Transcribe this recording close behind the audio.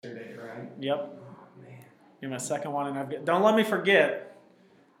right? Yep. Oh, man. You're my second one, and don't let me forget.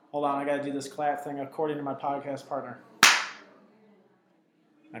 Hold on, I got to do this clap thing according to my podcast partner.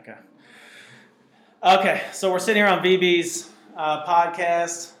 Okay, so we're sitting here on VB's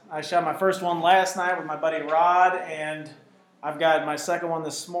podcast. I shot my first one last night with my buddy Rod, and I've got my second one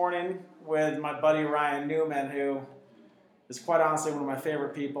this morning with my buddy Ryan Newman, who is quite honestly one of my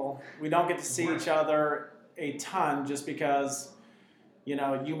favorite people. We don't get to see each other a ton just because, you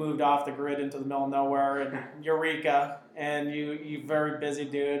moved off the grid into the middle of nowhere in Eureka, and you're very busy,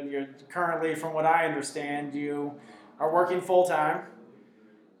 dude. You're currently, from what I understand, you are working full-time,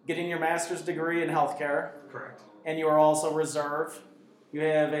 getting your master's degree in healthcare. Correct. And you are also reserve. You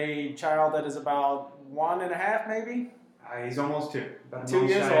have a child that is about 1.5, maybe? He's almost 2. About 2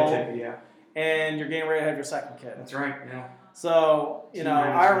 years old. 2, yeah. And you're getting ready to have your second kid. That's right, yeah. So,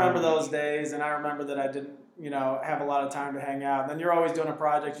 I remember those days, and I remember that I didn't, have a lot of time to hang out. And then you're always doing a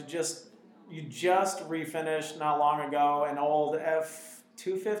project. You just refinished not long ago an old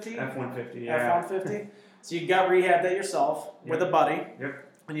F-250? F-150, yeah. F-150. So you got rehabbed that yourself with a buddy. Yep.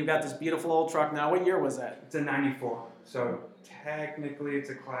 And you've got this beautiful old truck now. What year was that? It's a 94. So technically it's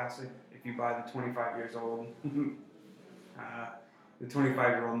a classic if you buy the 25 years old. The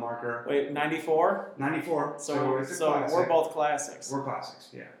 25-year-old marker. Wait, 94? 94. So it's a classic. We're both classics. We're classics,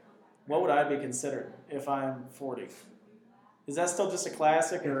 yeah. What would I be considered if I'm 40? Is that still just a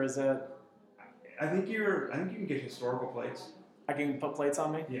classic, or is it? I think you can get historical plates. I can put plates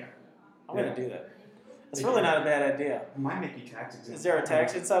on me? Yeah. I'm going to do that. It's really not a bad idea. Might make you tax exempt. Is there a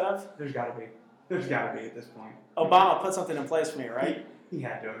tax incentive? There's got to be. There's got to be at this point. Obama put something in place for me, right? He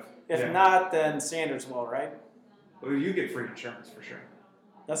had to have. If not, then Sanders will, right? Well, you get free insurance for sure.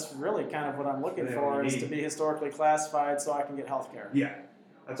 That's really kind of what I'm looking for, is to be historically classified so I can get health care. Yeah.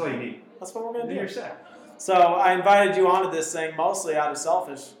 That's all you need. That's what we're going to do. Then you're set. So I invited you onto this thing mostly out of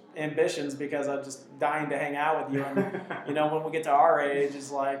selfish ambitions because I'm just dying to hang out with you. And, when we get to our age,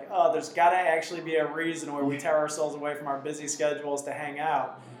 it's like, there's got to actually be a reason where we tear ourselves away from our busy schedules to hang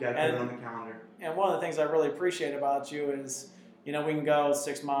out. You got to put it on the calendar. And one of the things I really appreciate about you is, we can go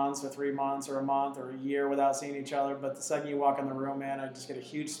 6 months or 3 months or a month or a year without seeing each other, but the second you walk in the room, man, I just get a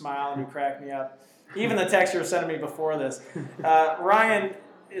huge smile and you crack me up. Even the text you were sending me before this. Ryan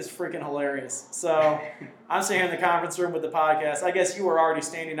is freaking hilarious. So I'm sitting here in the conference room with the podcast. I guess you were already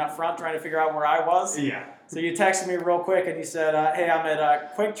standing up front trying to figure out where I was. Yeah. So you texted me real quick and you said, hey, I'm at a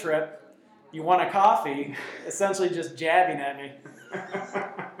Quick Trip. You want a coffee? Essentially just jabbing at me.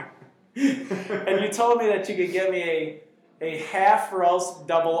 And you told me that you could get me a half roast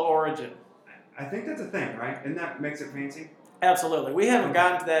double origin. I think that's a thing, right? And that makes it fancy? Absolutely. We haven't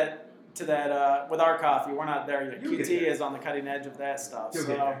gotten to that with our coffee. We're not there yet. You'll QT is on the cutting edge of that stuff. You'll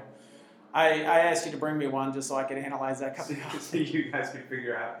so I asked you to bring me one just so I could analyze that cup of So coffee. you guys could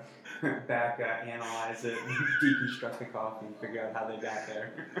figure out, analyze it, deconstruct the coffee, and figure out how they got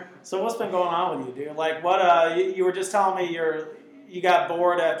there. So what's been going on with you, dude? Like what? You were just telling me you got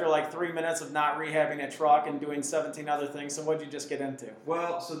bored after like 3 minutes of not rehabbing a truck and doing 17 other things. So what'd you just get into?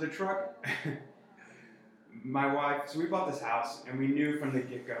 Well, so the truck, my wife, so we bought this house, and we knew from the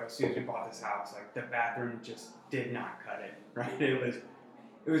get-go, as soon as we bought this house, like the bathroom just did not cut it, right?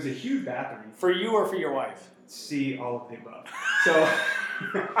 It was a huge bathroom. For you or for your wife? See all of the above.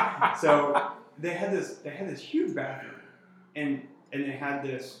 So they had this huge bathroom, and it had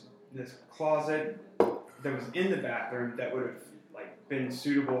this closet that was in the bathroom that would have been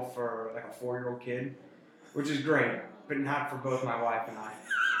suitable for like a 4-year-old kid, which is great, but not for both my wife and I.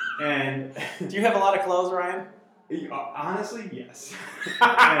 And do you have a lot of clothes, Ryan? Honestly, yes.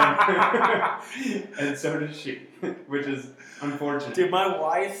 and so does she, which is unfortunate. Dude, my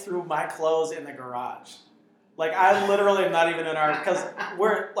wife threw my clothes in the garage. Like, I literally am not even in our, because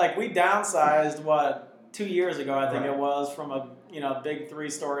we downsized, 2 years ago, I think it was, from a, big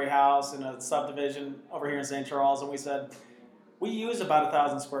 3-story house in a subdivision over here in St. Charles, and we said, we use about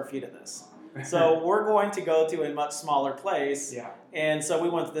 1,000 square feet of this. So we're going to go to a much smaller place. Yeah. And so we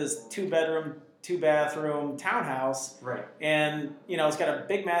went to this 2-bedroom, 2-bathroom townhouse. Right. And, it's got a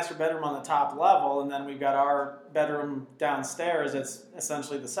big master bedroom on the top level, and then we've got our bedroom downstairs. It's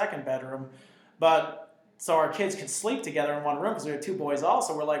essentially the second bedroom. But so our kids could sleep together in one room because we have 2 boys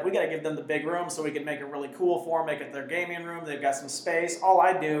also. We're like, we got to give them the big room so we can make it really cool for them, make it their gaming room. They've got some space. All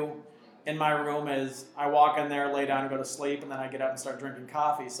I do in my room is I walk in there, lay down, and go to sleep, and then I get up and start drinking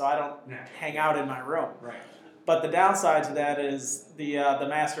coffee. So I don't hang out in my room. Right. But the downside to that is the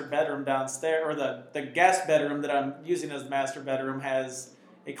master bedroom downstairs, or the guest bedroom that I'm using as the master bedroom, has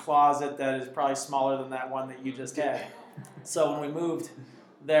a closet that is probably smaller than that one that you just had. So when we moved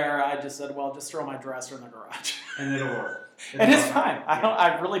there, I just said, well, just throw my dresser in the garage. And it'll work. And it's fine.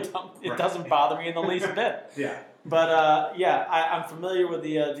 I really don't. It doesn't bother me in the least bit. Yeah. But I'm familiar with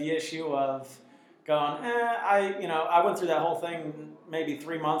the issue of going. I went through that whole thing maybe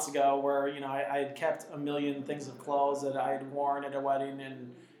 3 months ago, where I had kept a million things of clothes that I had worn at a wedding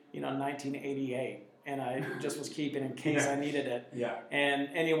in 1988. And I just was keeping in case I needed it. Yeah. And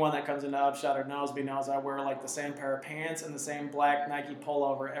anyone that comes into Upshot or knows me knows I wear like the same pair of pants and the same black Nike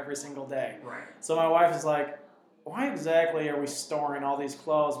pullover every single day. Right. So my wife is like, why exactly are we storing all these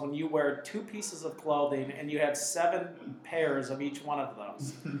clothes when you wear 2 pieces of clothing and you have 7 pairs of each one of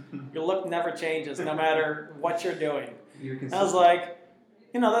those? Your look never changes no matter what you're doing. And I was like,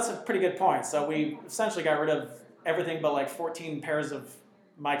 that's a pretty good point. So we essentially got rid of everything but like 14 pairs of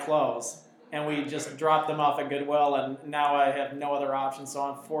my clothes. And we just dropped them off at Goodwill, and now I have no other option, so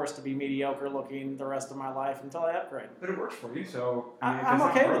I'm forced to be mediocre looking the rest of my life until I upgrade. But it works for you, so I'm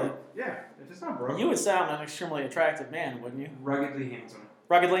okay with it. Yeah, if it's not broke. You would sound an extremely attractive man, wouldn't you? Ruggedly handsome.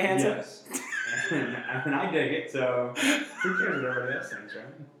 Ruggedly handsome? Yes. and I dig it, so who cares what everybody else thinks,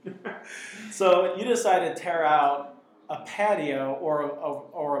 right? So you decided to tear out a patio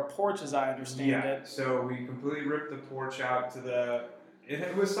or a porch, as I understand it. So we completely ripped the porch out to the...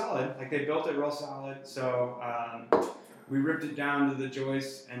 It was solid. Like, they built it real solid. So we ripped it down to the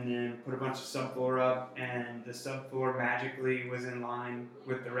joists and then put a bunch of subfloor up. And the subfloor magically was in line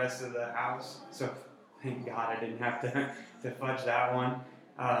with the rest of the house. So thank God I didn't have to fudge that one.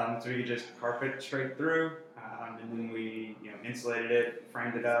 So we could just carpet straight through. And then we insulated it,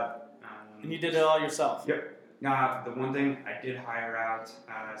 framed it up. And you did it all yourself? Yep. Now, the one thing I did hire out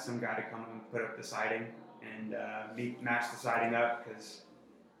some guy to come and put up the siding. And match the siding up, because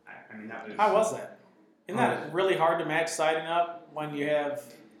that was... How was that? Isn't that really hard to match siding up when you have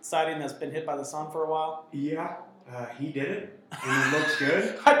siding that's been hit by the sun for a while? Yeah, he did it, and it looks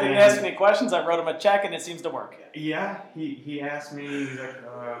good. I didn't ask any questions. I wrote him a check, and it seems to work. Yeah, he asked me, he's like,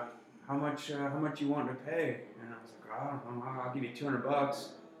 how much you want to pay? And I was like, I don't know, I'll give you $200.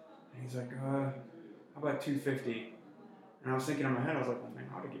 And he's like, how about $250? And I was thinking in my head, I was like, well, man,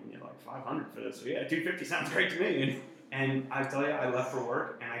 I ought to give you like $500 for this. So yeah, $250 sounds great to me. And I tell you, I left for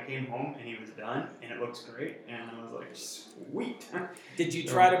work and I came home and he was done and it looks great. And I was like, sweet. Did you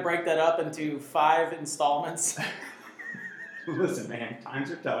try to break that up into 5 installments? Listen, man,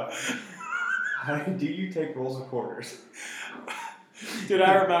 times are tough. Do you take rolls of quarters? Dude,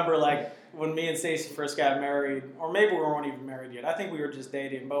 I remember like when me and Stacey first got married, or maybe we weren't even married yet. I think we were just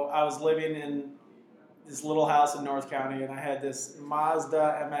dating, but I was living in this little house in North County, and I had this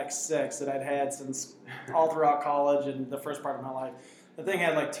Mazda MX-6 that I'd had since all throughout college and the first part of my life. The thing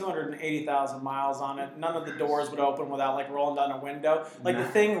had like 280,000 miles on it. None of the doors would open without like rolling down a window. Like the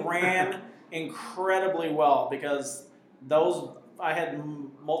thing ran incredibly well because I had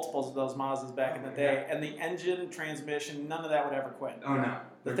multiples of those Mazdas back in the day, and the engine, transmission, none of that would ever quit. Oh no.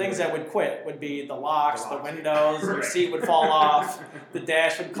 The things that would quit would be the locks, the windows, your seat would fall off, the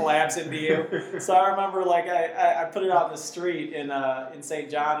dash would collapse into you. So I remember, like, I put it out in the street in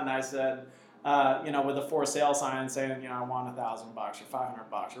St. John, and I said, with a for sale sign saying, I want $1,000 or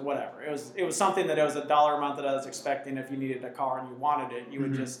 $500 or whatever. It was something that it was a dollar amount that I was expecting. If you needed a car and you wanted it, you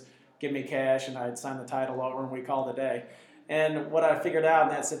would just give me cash, and I'd sign the title over, and we called it a day. And what I figured out in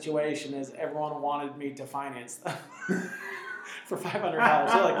that situation is everyone wanted me to finance them. For $500.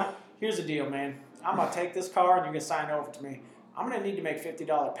 They're like, here's the deal, man. I'm going to take this car and you're going to sign it over to me. I'm going to need to make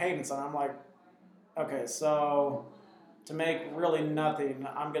 $50 payments. And I'm like, okay, so to make really nothing,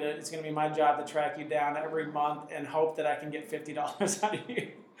 it's going to be my job to track you down every month and hope that I can get $50 out of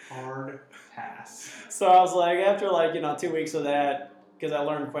you. Hard pass. So I was like, after 2 weeks of that, because I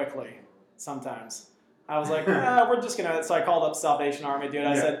learned quickly sometimes, I was like, we're just going to, so I called up Salvation Army, dude.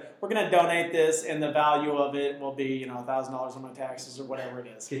 I said, we're going to donate this, and the value of it will be, $1,000 on my taxes or whatever it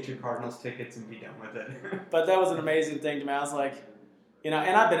is. Get your Cardinals tickets and be done with it. But that was an amazing thing to me. I was like, and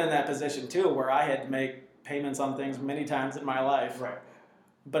I've been in that position too, where I had to make payments on things many times in my life. Right.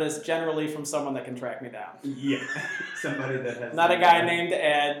 But it's generally from someone that can track me down. Yeah. Somebody that has... Not a guy named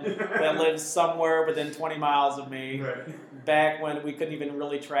Ed that lives somewhere within 20 miles of me. Right. Back when we couldn't even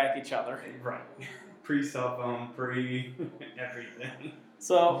really track each other. Right. Pre-cell phone, pre-everything.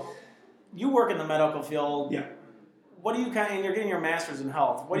 So, you work in the medical field. Yeah. What do you and you're getting your master's in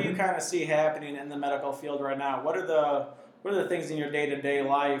health. What do you kind of see happening in the medical field right now? What are the things in your day-to-day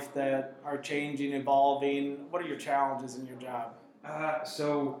life that are changing, evolving? What are your challenges in your job?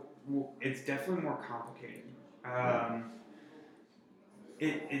 So it's definitely more complicated.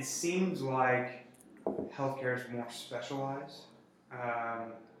 It seems like healthcare is more specialized.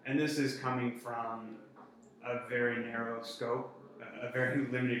 And this is coming from a very narrow scope, a very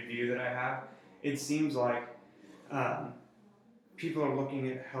limited view that I have. It seems like people are looking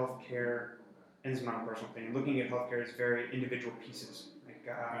at healthcare, and this is my own personal opinion, looking at healthcare as very individual pieces. Like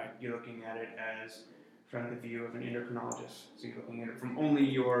you're looking at it as from the view of an endocrinologist. So you're looking at it from only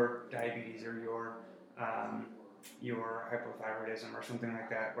your diabetes or your hypothyroidism or something like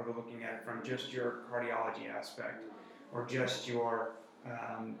that, or they're looking at it from just your cardiology aspect or just your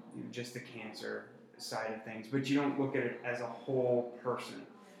just the cancer side of things. But you don't look at it as a whole person.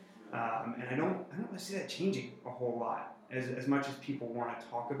 And I don't see that changing a whole lot. As much as people want to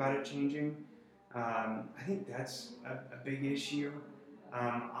talk about it changing, I think that's a big issue.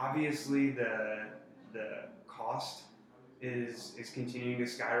 Obviously, the cost is continuing to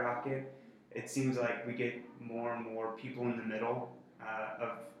skyrocket. It seems like we get more and more people in the middle of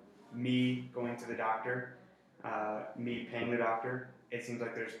me going to the doctor, me paying the doctor. It seems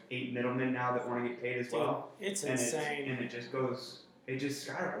like there's 8 middlemen now that want to get paid as well. It's insane. And it just goes. It just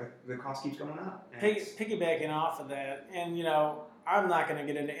skyrockets. The cost keeps going up. Piggybacking off of that, and I'm not going to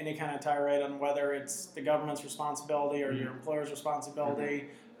get into any kind of tirade on whether it's the government's responsibility or your employer's responsibility.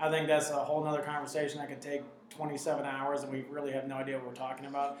 I think that's a whole other conversation that could take 27 hours, and we really have no idea what we're talking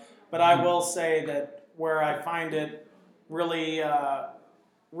about. But I will say that where I find it really,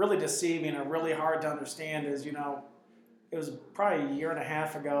 really deceiving or really hard to understand is, it was probably a year and a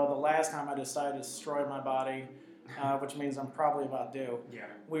half ago, the last time I decided to destroy my body. Which means I'm probably about due. Yeah.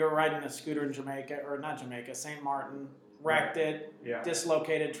 We were riding a scooter in St. Martin, wrecked it,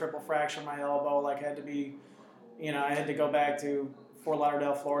 dislocated, triple fractured my elbow, I had to go back to Fort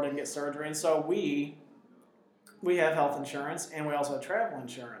Lauderdale, Florida and get surgery. And so we have health insurance and we also have travel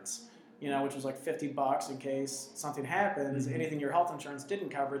insurance, which was like $50 in case something happens. Mm-hmm. Anything your health insurance didn't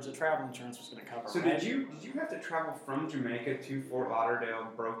cover, the travel insurance was going to cover. So right? did you have to travel from Jamaica to Fort Lauderdale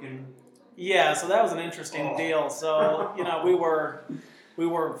broken? Yeah, so that was an interesting deal. So, we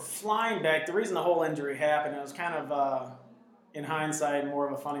were flying back. The reason the whole injury happened, it was kind of, in hindsight, more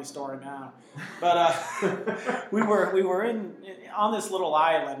of a funny story now. But we were on this little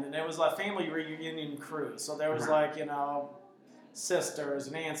island, and it was a family reunion cruise. So there was sisters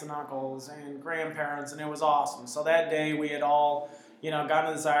and aunts and uncles and grandparents, and it was awesome. So that day we had all gone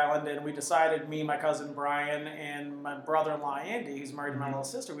to this island, and we decided, me, my cousin Brian, and my brother-in-law Andy, who's married to my little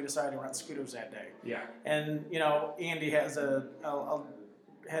sister, we decided to rent scooters that day. Yeah. And Andy has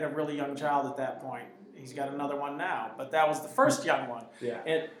had a really young child at that point. He's got another one now, but that was the first young one. Yeah.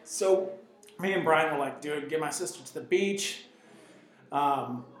 And so me and Brian were like, dude, get my sister to the beach.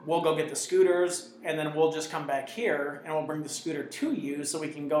 We'll go get the scooters, and then we'll just come back here, and we'll bring the scooter to you so we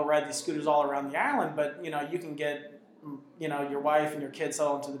can go ride these scooters all around the island. But you can get your wife and your kids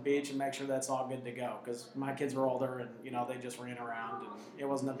settled into the beach and make sure that's all good to go. Because my kids were older and, they just ran around and it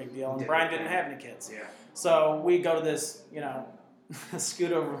wasn't a big deal. And Brian didn't have any kids. Yeah. So we go to this,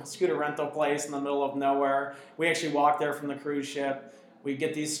 scooter rental place in the middle of nowhere. We actually walk there from the cruise ship. We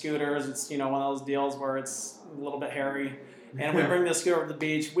get these scooters. It's, one of those deals where it's a little bit hairy. And we bring the scooter to the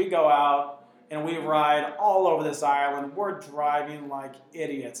beach. We go out and we ride all over this island. We're driving like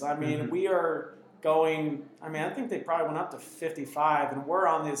idiots. I mean, we are going, I think they probably went up to 55, and we're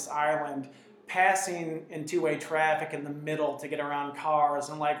on this island passing in two-way traffic in the middle to get around cars,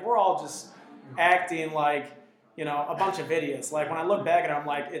 and we're all just acting like, a bunch of idiots. When I look back at it, I'm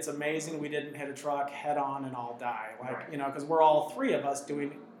like, it's amazing we didn't hit a truck head on and all die. Because we're all three of us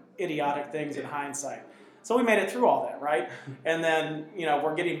doing idiotic things in hindsight. So we made it through all that, right? And then,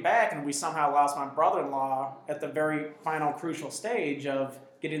 we're getting back, and we somehow lost my brother-in-law at the very final crucial stage of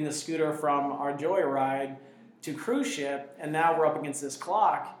getting the scooter from our joyride to cruise ship, and now we're up against this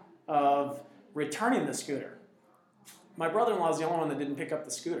clock of returning the scooter. My brother-in-law is the only one that didn't pick up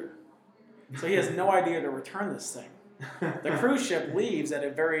the scooter. So he has no idea to return this thing. The cruise ship leaves at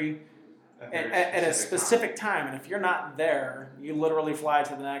a specific time, and if you're not there, you literally fly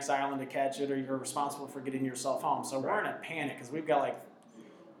to the next island to catch it, or you're responsible for getting yourself home. So we're in a panic because we've got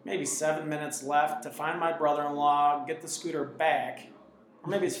maybe 7 minutes left to find my brother-in-law, get the scooter back, or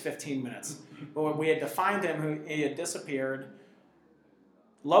maybe it's 15 minutes. But we had to find him, he had disappeared,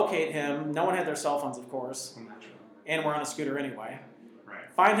 locate him. No one had their cell phones, of course, and we're on a scooter anyway.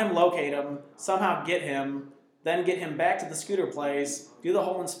 Right. Find him, locate him, somehow get him, then get him back to the scooter place, do the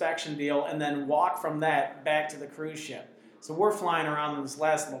whole inspection deal, and then walk from that back to the cruise ship. So we're flying around this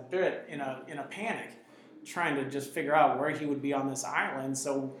last little bit in a panic, trying to just figure out where he would be on this island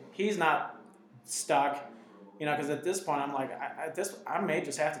so he's not stuck. Because at this point I'm like, I may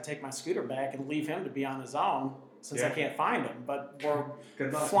just have to take my scooter back and leave him to be on his own since I can't find him. But we're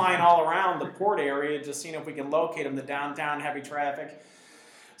flying all around the port area, just seeing if we can locate him, the downtown heavy traffic.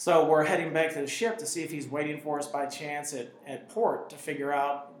 So we're heading back to the ship to see if he's waiting for us by chance at port to figure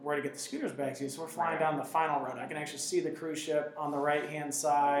out where to get the scooters back to. So we're flying down the final road. I can actually see the cruise ship on the right-hand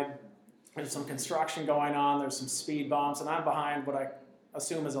side. There's some construction going on. There's some speed bumps, and I'm behind what I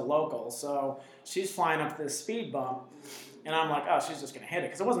assume is a local. So she's flying up this speed bump, and I'm like, oh, she's just going to hit it,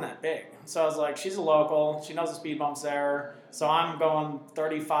 because it wasn't that big. So I was like, she's a local. She knows the speed bump's there. So I'm going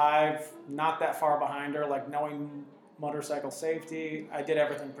 35, not that far behind her, like knowing motorcycle safety. I did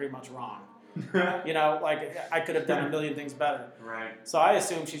everything pretty much wrong. Like I could have done a million things better. Right. So I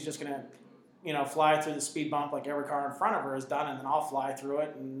assume she's just going to, fly through the speed bump like every car in front of her has done, and then I'll fly through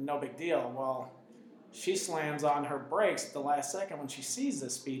it, and no big deal. Well, she slams on her brakes at the last second when she sees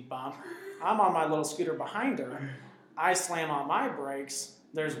this speed bump. I'm on my little scooter behind her. I slam on my brakes.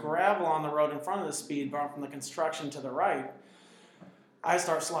 There's gravel on the road in front of the speed bump from the construction to the right. I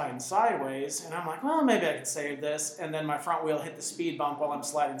start sliding sideways, and I'm like, well, maybe I could save this. And then my front wheel hit the speed bump while I'm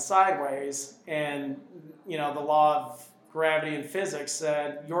sliding sideways. And, the law of gravity and physics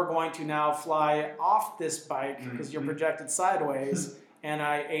said, you're going to now fly off this bike because you're projected sideways. And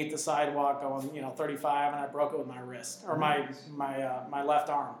I ate the sidewalk going, 35, and I broke it with my wrist, or my left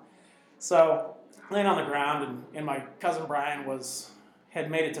arm. So laying on the ground, and my cousin Brian had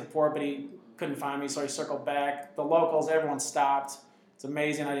made it to port, but he couldn't find me, so he circled back. The locals, everyone stopped. It's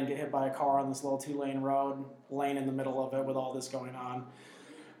amazing I didn't get hit by a car on this little 2-lane road, laying in the middle of it with all this going on.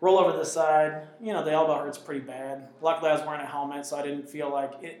 Roll over to the side. The elbow hurts pretty bad. Luckily, I was wearing a helmet, so I didn't feel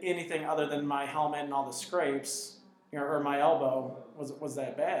like anything other than my helmet and all the scrapes, or my elbow was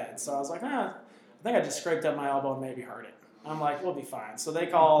that bad. So I was like, I think I just scraped up my elbow and maybe hurt it. I'm like, we'll be fine. So they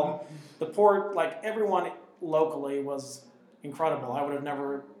call the port, like everyone locally was incredible. I would have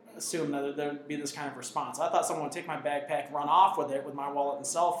never assumed that there would be this kind of response. I thought someone would take my backpack, run off with it with my wallet and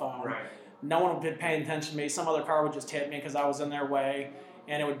cell phone. Right. No one would be paying attention to me. Some other car would just hit me because I was in their way,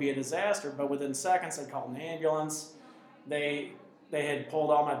 and it would be a disaster. But within seconds, they called an ambulance. They had pulled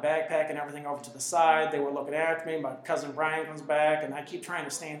all my backpack and everything over to the side. They were looking after me. My cousin Brian comes back, and I keep trying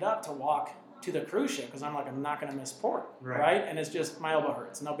to stand up to walk to the cruise ship because I'm like, I'm not going to miss port, right? And it's just, my elbow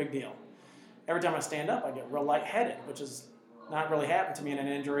hurts, no big deal. Every time I stand up, I get real lightheaded, which is not really happened to me in an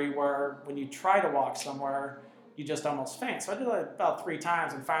injury where when you try to walk somewhere, you just almost faint. So I did that about 3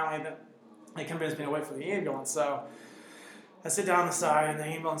 times, and finally they convinced me to wait for the ambulance. So I sit down on the side, and the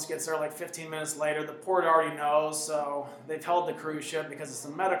ambulance gets there like 15 minutes later. The port already knows, so they've held the cruise ship because it's a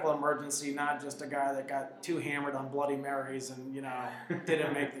medical emergency, not just a guy that got too hammered on Bloody Marys and,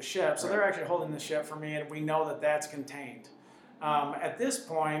 didn't make the ship. So they're actually holding the ship for me, and we know that that's contained. At this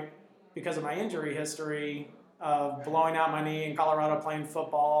point, because of my injury history of blowing out my knee in Colorado playing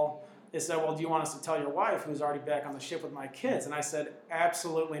football, they said, well, do you want us to tell your wife, who's already back on the ship with my kids? And I said,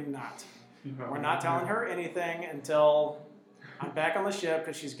 absolutely not. We're not telling her anything until I'm back on the ship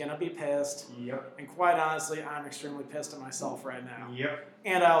because she's going to be pissed. Yep. And quite honestly, I'm extremely pissed at myself right now. Yep.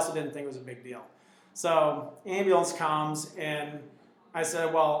 And I also didn't think it was a big deal. So ambulance comes, and I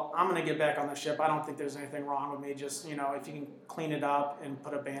said, well, I'm going to get back on the ship. I don't think there's anything wrong with me. Just, if you can clean it up and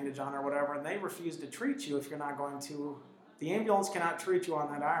put a bandage on or whatever. And they refuse to treat you if you're not going to. The ambulance cannot treat you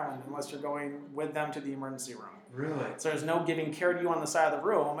on that island unless you're going with them to the emergency room. Really? So there's no giving care to you on the side of the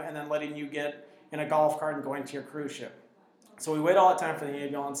room and then letting you get in a golf cart and going to your cruise ship. So we wait all that time for the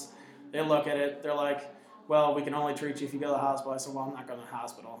ambulance. They look at it. They're like, well, we can only treat you if you go to the hospital. I said, well, I'm not going to the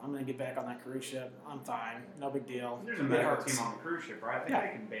hospital. I'm going to get back on that cruise ship. I'm fine. No big deal. There's a medical team on the cruise ship, right? I think they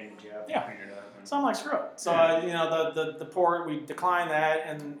can bandage you up and clean it up. So I'm like, screw it. So, the port, we decline that,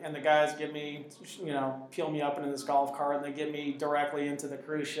 and the guys get me, peel me up into this golf cart, and they get me directly into the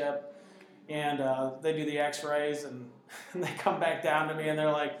cruise ship. And they do the x-rays, and they come back down to me, and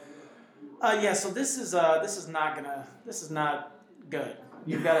they're like, so this is not good.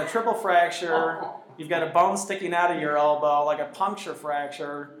 You've got a triple fracture. You've got a bone sticking out of your elbow, like a puncture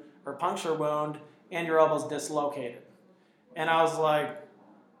fracture or puncture wound, and your elbow's dislocated. And I was like,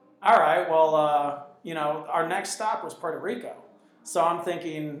 all right, well, our next stop was Puerto Rico. So I'm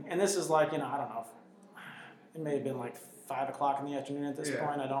thinking, and this is like, I don't know, it may have been like 5 o'clock in the afternoon at this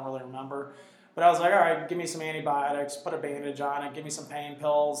point. I don't really remember. But I was like, all right, give me some antibiotics, put a bandage on it, give me some pain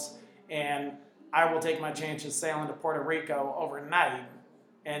pills, and I will take my chances sailing to Puerto Rico overnight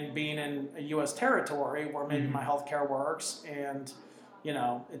and being in a U.S. territory where maybe my health care works and,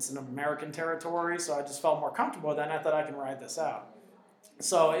 it's an American territory. So I just felt more comfortable with that, and I thought I can ride this out.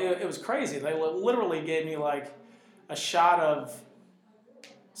 So it was crazy. They literally gave me like a shot of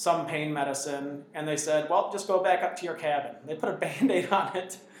some pain medicine, and they said, well, just go back up to your cabin. They put a Band-Aid on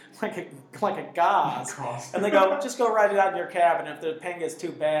it like a gauze. And they go, just go ride it out in your cabin. If the pain gets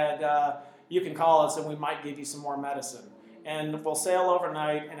too bad, you can call us and we might give you some more medicine. and we'll sail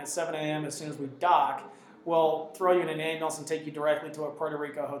overnight, and at 7 a.m. as soon as we dock, we'll throw you in an ambulance and take you directly to a Puerto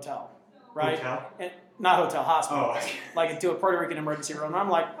Rico hotel, right? Hotel? And, not hotel, hospital. Oh. Like to a Puerto Rican emergency room. And I'm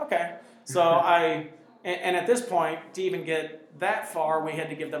like, okay. So and at this point, to even get that far, we had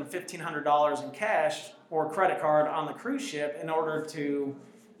to give them $1,500 in cash or credit card on the cruise ship in order to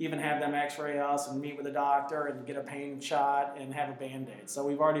even have them x-ray us and meet with a doctor and get a pain shot and have a Band-Aid. So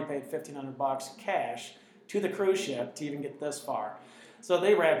we've already paid $1,500 cash to the cruise ship to even get this far. So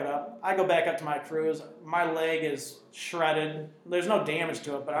they wrap it up. I go back up to my cruise. My leg is shredded. There's no damage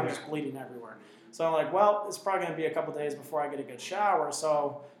to it, but I'm just bleeding everywhere. So I'm like, well, it's probably going to be a couple days before I get a good shower.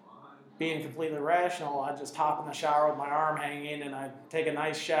 So being completely rational, I just hop in the shower with my arm hanging, and I take a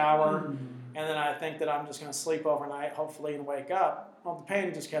nice shower. And then I think that I'm just going to sleep overnight, hopefully, and wake up. Well, the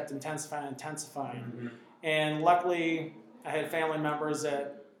pain just kept intensifying. And luckily, I had family members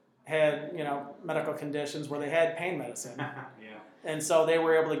that had, medical conditions where they had pain medicine. And so they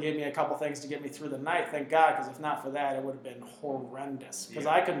were able to give me a couple things to get me through the night, thank God, because if not for that, it would have been horrendous. Because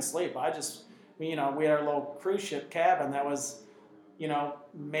I couldn't sleep. We had our little cruise ship cabin that was,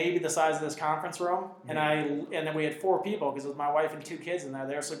 maybe the size of this conference room. And then we had 4 people, because it was my wife and 2 kids in there.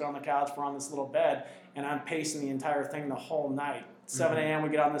 They were sleeping on the couch. We're on this little bed, and I'm pacing the entire thing the whole night. 7 a.m. we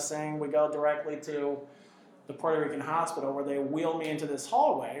get on this thing. We go directly to the Puerto Rican hospital, where they wheel me into this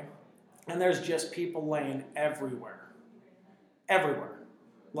hallway, and there's just people laying everywhere. Everywhere.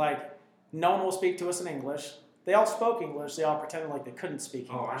 Like, no one will speak to us in English. They all spoke English. They all pretended like they couldn't speak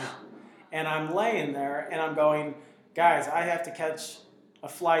English. And I'm laying there, and I'm going, guys, I have to catch a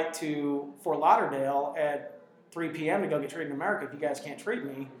flight to Fort Lauderdale at 3 p.m. to go get treated in America if you guys can't treat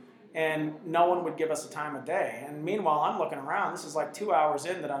me. And no one would give us a time of day. And meanwhile, I'm looking around. This is like 2 hours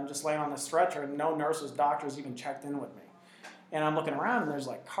in that I'm just laying on this stretcher, and no nurses, doctors even checked in with me. And I'm looking around, and there's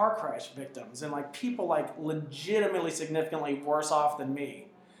like car crash victims and like people like legitimately significantly worse off than me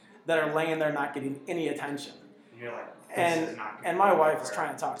that are laying there not getting any attention. You're like, and my wife is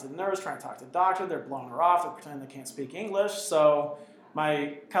trying to talk to the nurse, trying to talk to the doctor. They're blowing her off. They're pretending they can't speak English. So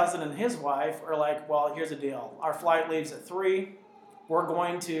my cousin and his wife are like, well, here's the deal. Our flight leaves at 3. We're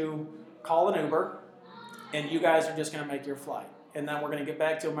going to call an Uber, and you guys are just going to make your flight. And then we're going to get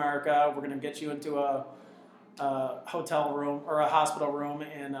back to America. We're going to get you into a hotel room or a hospital room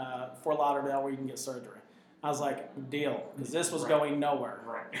in Fort Lauderdale where you can get surgery. I was like, deal, because this was going nowhere.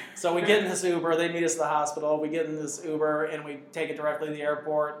 So we get in this Uber. They meet us at the hospital. We get in this Uber, and we take it directly to the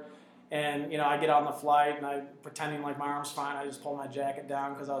airport. And, I get on the flight, and I'm pretending like my arm's fine. I just pull my jacket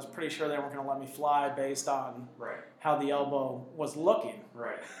down because I was pretty sure they weren't going to let me fly based on how the elbow was looking.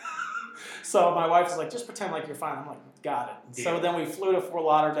 So my wife was like, just pretend like you're fine. I'm like, got it. Deal. So then we flew to Fort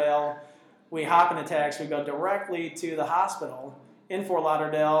Lauderdale. We hop in a taxi. We go directly to the hospital in Fort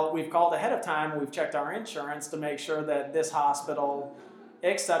Lauderdale. We've called ahead of time. We've checked our insurance to make sure that this hospital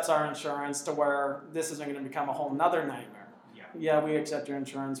accepts our insurance to where this isn't going to become a whole nother nightmare. Yeah, we accept your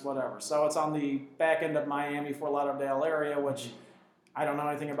insurance, whatever. So it's on the back end of Miami, Fort Lauderdale area, which I don't know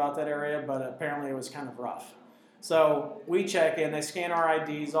anything about that area, but apparently it was kind of rough. So we check in. They scan our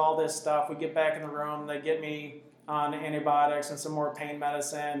IDs, all this stuff. We get back in the room. They get me on antibiotics and some more pain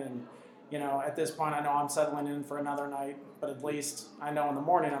medicine. And, at this point, I know I'm settling in for another night, but at least I know in the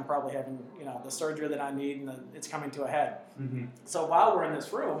morning I'm probably having, the surgery that I need, and it's coming to a head. So while we're in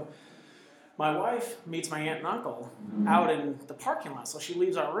this room, my wife meets my aunt and uncle out in the parking lot. So she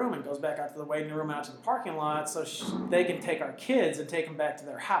leaves our room and goes back out to the waiting room out to the parking lot so they can take our kids and take them back to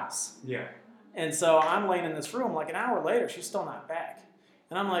their house. And so I'm laying in this room. Like an hour later, she's still not back.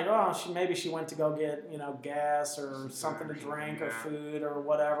 And I'm like, oh, maybe she went to go get, gas or something to drink or food or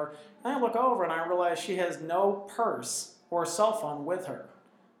whatever. And I look over and I realize she has no purse or cell phone with her,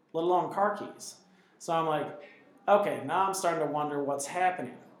 let alone car keys. So I'm like, okay, now I'm starting to wonder what's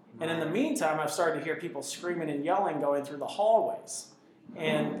happening. And in the meantime, I've started to hear people screaming and yelling going through the hallways.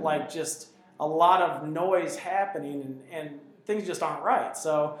 And just a lot of noise happening and things just aren't right.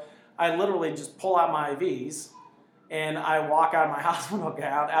 So I literally just pull out my IVs and I walk out of my hospital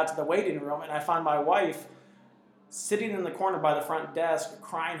gown out to the waiting room, and I find my wife sitting in the corner by the front desk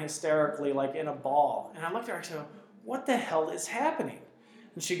crying hysterically like in a ball. And I looked at her and I said, what the hell is happening?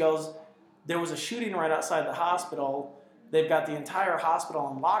 And she goes, there was a shooting right outside the hospital. They've got the entire hospital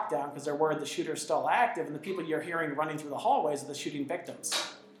on lockdown because they're worried the shooter's still active, and the people you're hearing running through the hallways are the shooting victims.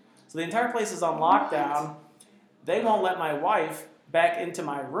 So the entire place is on lockdown. They won't let my wife back into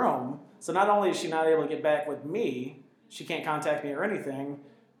my room. So not only is she not able to get back with me, she can't contact me or anything,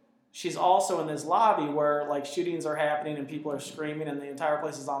 she's also in this lobby where shootings are happening and people are screaming and the entire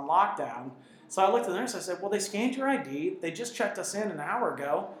place is on lockdown. So I looked at the nurse and I said, well, they scanned your ID. They just checked us in an hour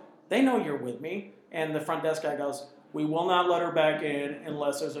ago. They know you're with me. And the front desk guy goes, We will not let her back in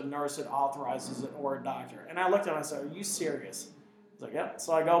unless there's a nurse that authorizes it or a doctor. And I looked at him and I said, are you serious? He's like, yep.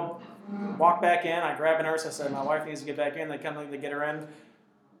 So I go, walk back in. I grab a nurse. I said, my wife needs to get back in. They come in to get her in.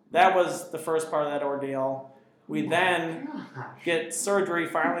 That was the first part of that ordeal. We then get surgery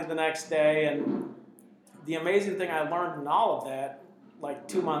finally the next day. And the amazing thing I learned in all of that, like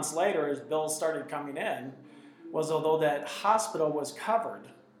 2 months later, as bills started coming in, was although that hospital was covered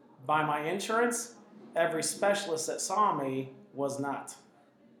by my insurance, every specialist that saw me was not.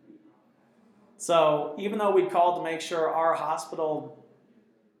 So even though we called to make sure our hospital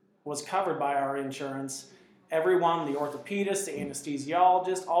was covered by our insurance, everyone, the orthopedist, the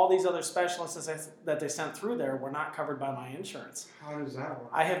anesthesiologist, all these other specialists that they sent through there were not covered by my insurance. How does that work?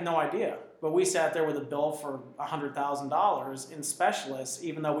 I have no idea. But we sat there with a bill for $100,000 in specialists,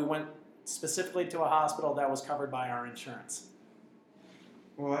 even though we went specifically to a hospital that was covered by our insurance.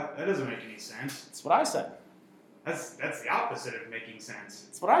 Well, that doesn't make any sense. That's what I said. That's the opposite of making sense.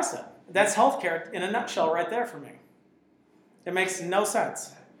 That's what I said. That's healthcare in a nutshell right there for me. It makes no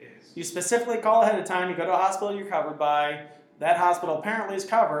sense. You specifically call ahead of time, you go to a hospital you're covered by, that hospital apparently is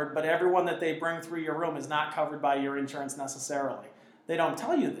covered, but everyone that they bring through your room is not covered by your insurance necessarily. They don't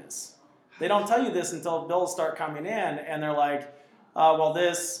tell you this. They don't tell you this until bills start coming in, and they're like, well,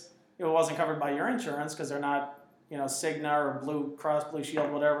 this it wasn't covered by your insurance because they're not, Cigna or Blue Cross Blue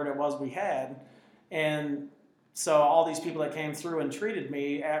Shield, whatever it was we had. And so all these people that came through and treated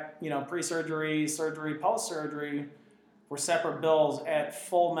me at, pre-surgery, surgery, post-surgery were separate bills at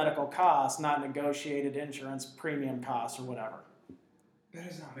full medical costs, not negotiated insurance premium costs or whatever. That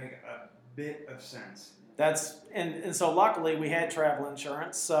does not make a bit of sense. And so luckily we had travel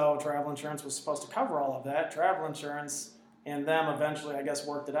insurance, so travel insurance was supposed to cover all of that. Travel insurance and them eventually, I guess,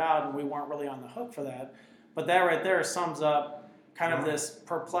 worked it out, and we weren't really on the hook for that. But that right there sums up kind of this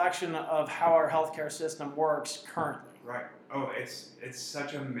perplexion of how our healthcare system works currently. Right. Oh, it's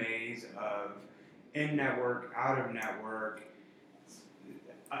such a maze of in-network, out-of-network,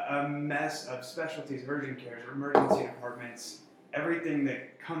 a mess of specialties, urgent cares, emergency departments, everything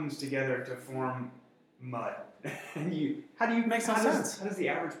that comes together to form mud. And how do you make some sense? How does the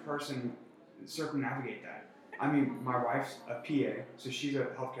average person circumnavigate that? I mean, my wife's a PA, so she's a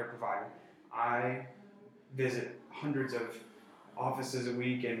healthcare provider. I visit hundreds of offices a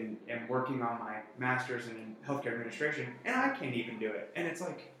week and working on my master's in healthcare administration, and I can't even do it. And it's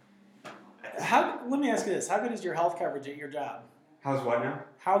like, let me ask you this: how good is your health coverage at your job? How's what now?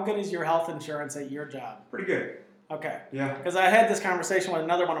 How good is your health insurance at your job? Pretty good. Okay. Yeah. Because I had this conversation with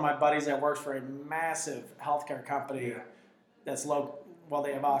another one of my buddies that works for a massive healthcare company that's local. Well,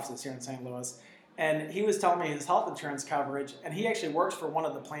 they have offices here in St. Louis. And he was telling me his health insurance coverage, and he actually works for one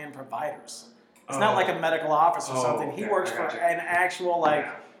of the plan providers. It's not like a medical office or something. Okay. He works for an actual,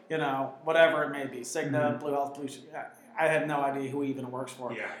 whatever it may be, Cigna, Blue Health, Blue Shield. I have no idea who he even works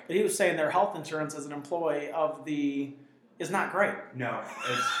for. Yeah. But he was saying their health insurance as an employee is not great. No.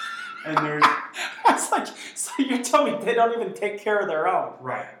 And there's... It's like, so you're telling me they don't even take care of their own.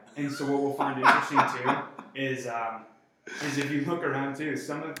 Right. And so what we'll find interesting, too, is if you look around, too,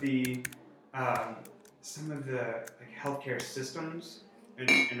 some of the healthcare systems, and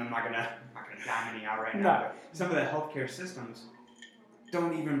I'm not gonna dime any out right now, but some of the healthcare systems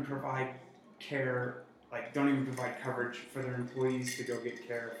don't even provide care, don't even provide coverage for their employees to go get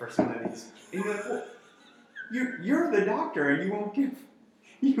care for some of these. And you're like, well, you're the doctor, and you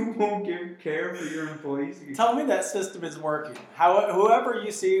won't give care for your employees. Tell me that system is working. Whoever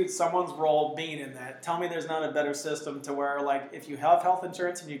you see someone's role being in that, tell me there's not a better system to where, if you have health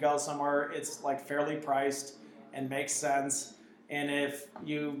insurance and you go somewhere, it's fairly priced and makes sense. And if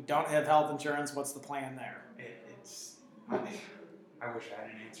you don't have health insurance, what's the plan there? I wish I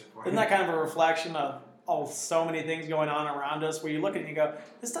had an answer for you. Isn't that kind of a reflection of so many things going on around us where you look at it and you go,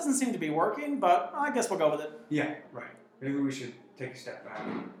 this doesn't seem to be working, but I guess we'll go with it. Yeah, right. Maybe we should take a step back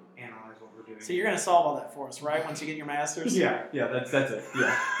and analyze what we're doing. So you're going to solve all that for us, right? Once you get your master's? Yeah, that's it.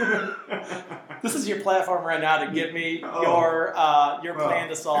 Yeah. This is your platform right now to give me your plan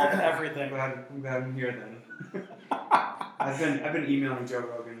to solve everything. I'm glad I'm here then. I've been emailing Joe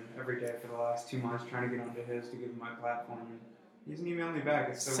Rogan every day for the last 2 months, trying to get onto his to give him my platform. And he hasn't emailed me back.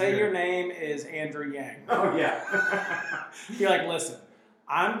 It's so Say weird. your name is Andrew Yang. Oh yeah. You're like, listen,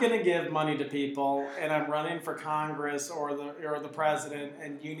 I'm gonna give money to people, and I'm running for Congress or the president,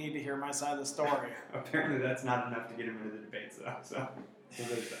 and you need to hear my side of the story. Apparently, that's not enough to get him into the debates, though. So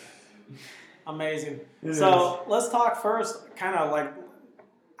there's that. Amazing. So let's talk first, kind of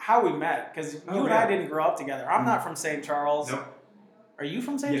how we met, because you and I didn't grow up together. I'm not from St. Charles. Nope. Are you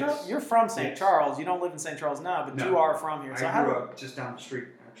from St. Charles? You're from St. Charles. You don't live in St. Charles now, but you are from here. So I grew up just down the street,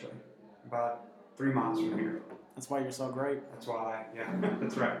 actually, about 3 miles from here. That's why you're so great. That's why, yeah,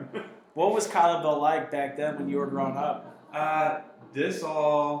 that's right. What was Cottleville like back then when you were growing up? This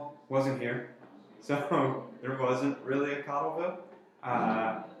all wasn't here, so there wasn't really a Cottleville.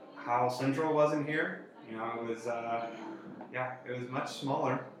 Howell Central wasn't here. You know, it was, it was much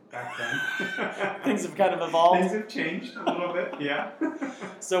smaller back then. Things have kind of evolved. Things have changed a little bit, yeah.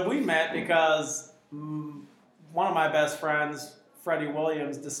 So we met because one of my best friends, Freddie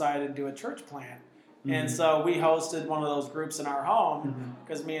Williams, decided to do a church plant. Mm-hmm. And so we hosted one of those groups in our home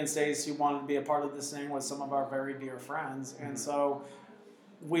because me and Stacey wanted to be a part of this thing with some of our very dear friends. And so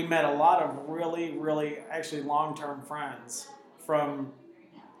we met a lot of really, really actually long-term friends from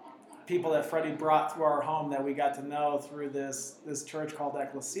people that Freddie brought through our home that we got to know through this church called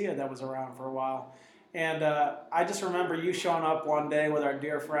Ecclesia that was around for a while. And I just remember you showing up one day with our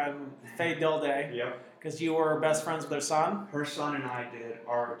dear friend Faye Dilday. Yep. Because you were best friends with her son? Her son and I did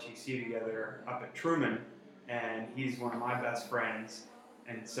ROTC together up at Truman, and he's one of my best friends.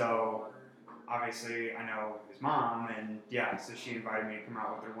 And so, obviously, I know his mom, and yeah, so she invited me to come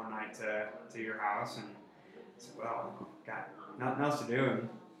out with her one night to your house, and I said, well, got nothing else to do, and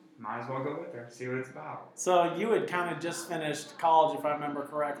might as well go with her, see what it's about. So you had kind of just finished college, if I remember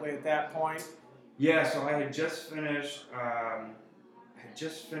correctly, at that point? Yeah, so I had just finished,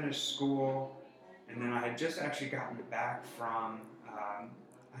 school. And then I had just actually gotten back from, I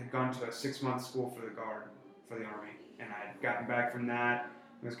had gone to a 6-month school for the Army. And I had gotten back from that,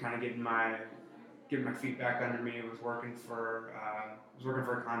 was kind of getting my feet back under me. I was working for a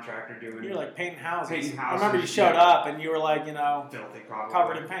contractor doing. You were like painting houses. I remember you showed up and you were like, filthy probably.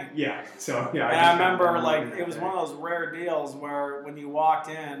 covered in paint. Yeah, so yeah. And I remember like, it was one of those rare deals where when you walked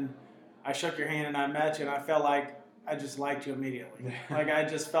in, I shook your hand and I met you and I felt like, I just liked you immediately. Like, I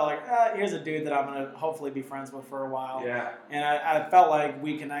just felt like, here's a dude that I'm going to hopefully be friends with for a while. Yeah. And I felt like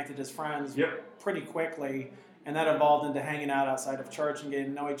we connected as friends pretty quickly. And that evolved into hanging out outside of church and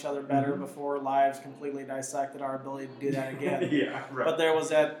getting to know each other better before lives completely dissected our ability to do that again. Yeah, right. But there was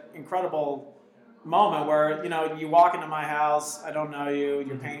that incredible moment where, you walk into my house, I don't know you,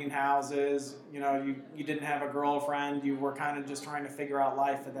 you're painting houses, you didn't have a girlfriend, you were kind of just trying to figure out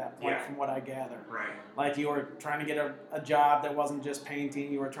life at that point from what I gather. Right. Like you were trying to get a job that wasn't just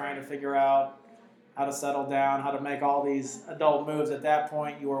painting, you were trying to figure out how to settle down, how to make all these adult moves. At that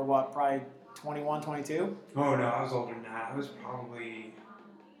point, you were what, probably 21, 22? Oh, no, I was older than that. I was probably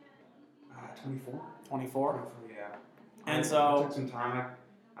 24. 24? Yeah. And I so... took some time.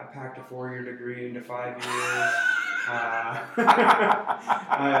 I packed a 4-year degree into 5 years.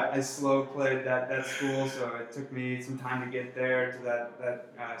 I slow played that school, so it took me some time to get there to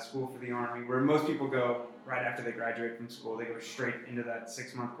that school for the Army, where most people go right after they graduate from school. They go straight into that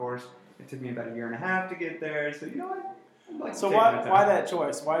 6-month course. It took me about 1.5 years to get there, so you know what? So why that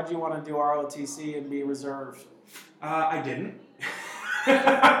choice? Why did you want to do ROTC and be reserve? I didn't.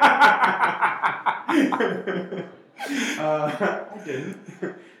 I didn't.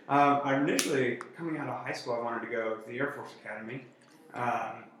 Initially, coming out of high school, I wanted to go to the Air Force Academy.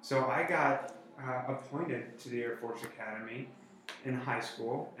 So I got appointed to the Air Force Academy in high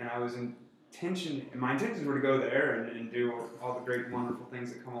school, and my intentions were to go there and do all the great, wonderful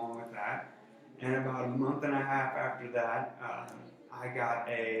things that come along with that. And about a month and a half after that, I got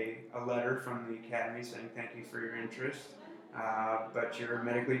a letter from the Academy saying, thank you for your interest, but you're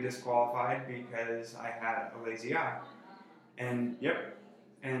medically disqualified because I had a lazy eye. And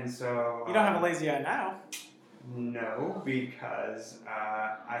so... You don't have a lazy eye now. No, because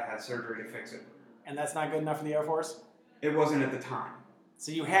I had surgery to fix it. And that's not good enough for the Air Force? It wasn't at the time.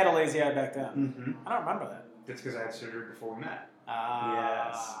 So you had a lazy eye back then? Mm-hmm. I don't remember that. That's because I had surgery before we met.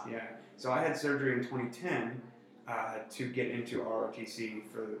 Yes. Yeah. So I had surgery in 2010 to get into ROTC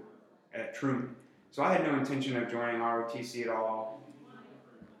at Truman. So I had no intention of joining ROTC at all,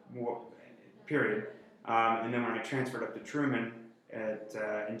 period. And then when I transferred up to Truman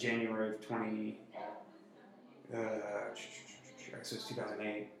in January of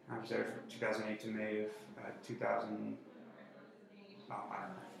 2008. I was there from 2008 to May of 2000. Oh, I don't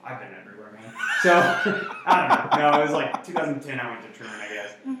know. I've been everywhere, man. So, I don't know. No, it was like 2010 I went to Truman, I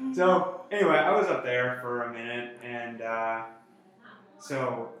guess. Mm-hmm. So, anyway, I was up there for a minute, and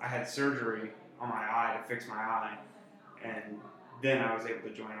so I had surgery on my eye to fix my eye, and then I was able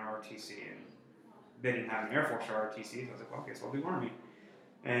to join ROTC, and they didn't have an Air Force ROTC, so I was like, well, I guess I'll do Army.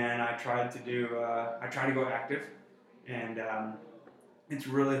 And I tried to go active, and it's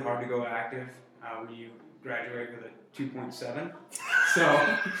really hard to go active when you graduate with a 2.7. So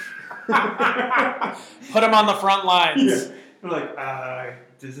put him on the front lines. Yeah. They're like,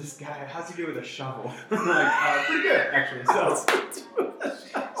 how's he do with a shovel? I'm like, pretty good, actually.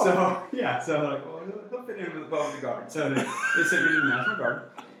 So like, well, he'll fit in well with the Guard. So they sent me to the National Guard,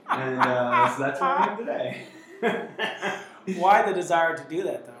 and so that's where I am today. Why the desire to do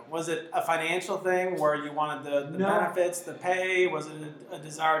that, though? Was it a financial thing where you wanted the benefits, the pay? Was it a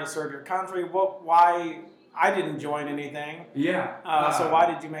desire to serve your country? Why? I didn't join anything. Yeah. So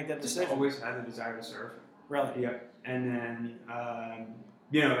why did you make that decision? Just always had the desire to serve. Really? Yeah. And then,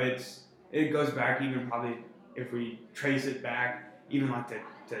 it goes back even probably if we trace it back, even like to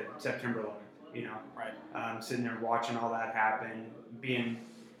September 11th, Right. Sitting there watching all that happen, being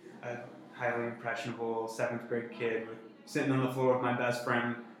a highly impressionable 7th grade kid, sitting on the floor with my best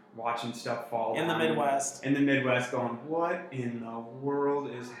friend, watching stuff fall in the Midwest. In the Midwest, going, what in the world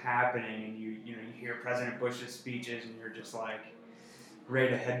is happening? And you hear President Bush's speeches, and you're just like ready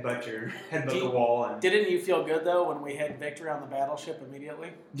to headbutt the wall. And didn't you feel good though when we had victory on the battleship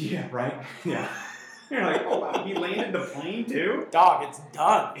immediately? Yeah, right. Yeah. You're like, oh wow, he landed the plane too. Dog, it's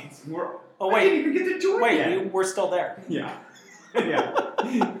done. I didn't even get to join. Wait, we're still there. Yeah.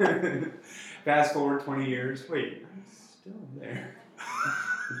 Yeah. Fast forward 20 years. Wait, I'm still there.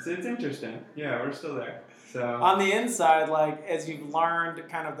 It's interesting. Yeah, we're still there. So on the inside, like as you've learned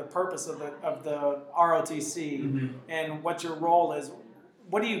kind of the purpose of the ROTC mm-hmm. and what your role is,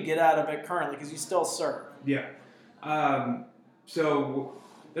 what do you get out of it currently? Because you still serve. Yeah. So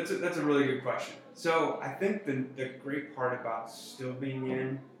that's a really good question. So I think the great part about still being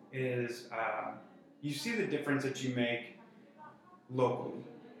in is you see the difference that you make locally.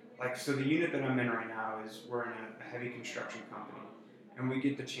 Like, so the unit that I'm in right now we're in a heavy construction company, and we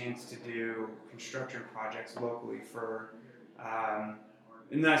get the chance to do construction projects locally for, and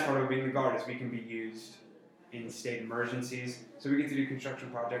the nice part of being the Guard is we can be used in state emergencies. So we get to do construction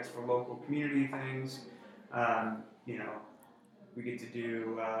projects for local community things. We get to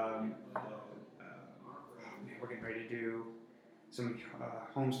do, we're getting ready to do some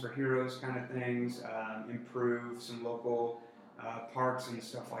Homes for Heroes kind of things, improve some local parks and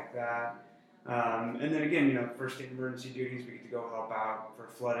stuff like that. And then again, for state emergency duties, we get to go help out for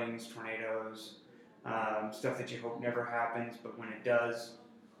floodings, tornadoes, stuff that you hope never happens, but when it does,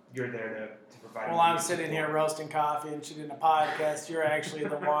 you're there to provide. Well, I'm sitting here roasting coffee and shooting a podcast. You're actually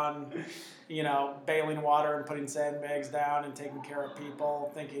the one, bailing water and putting sandbags down and taking care of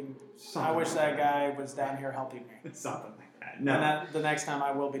people, thinking, I wish that guy was down here helping me. Something like that. No. And the next time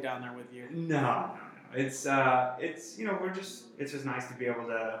I will be down there with you. No. It's it's just nice to be able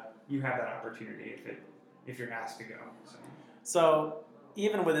to, you have that opportunity if you're asked to go. So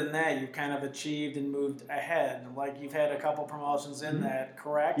even within that, you've kind of achieved and moved ahead. Like you've had a couple promotions in that,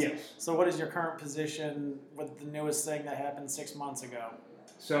 correct? Yes. So what is your current position with the newest thing that happened 6 months ago?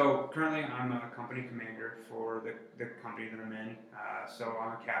 So currently I'm a company commander for the company that I'm in. So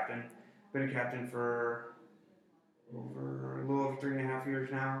I'm a captain. Been a captain for a little over 3.5 years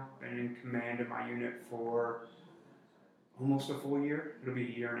now. Been in command of my unit for almost a full year. It'll be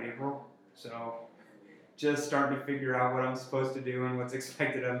a year in April. So just starting to figure out what I'm supposed to do and what's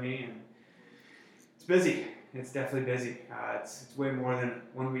expected of me, and it's busy. It's definitely busy. It's way more than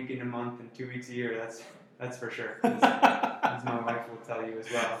 1 week in a month and 2 weeks a year. That's for sure. As my wife will tell you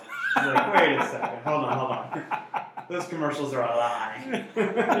as well. She's like, wait a second, hold on. Those commercials are a lie.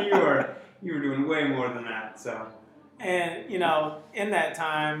 you were doing way more than that. So. And in that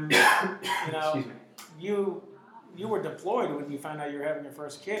time, Excuse me. you were deployed when you found out you were having your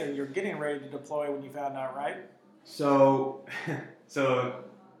first kid, and you're getting ready to deploy when you found out, right? So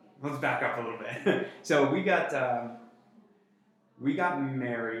let's back up a little bit. So we got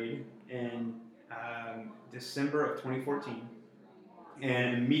married in December of 2014,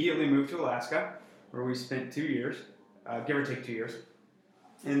 and immediately moved to Alaska, where we spent 2 years, give or take 2 years,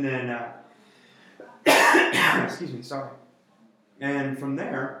 and then excuse me, sorry. And from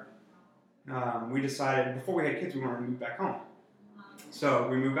there, we decided, before we had kids, we wanted to move back home. So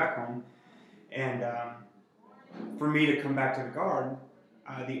we moved back home, and for me to come back to the Guard,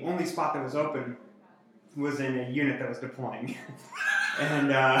 the only spot that was open was in a unit that was deploying. And,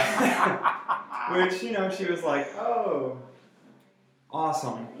 which, she was like, oh,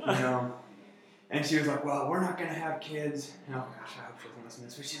 awesome, And she was like, well, we're not going to have kids. Oh, gosh, I hope she doesn't listen to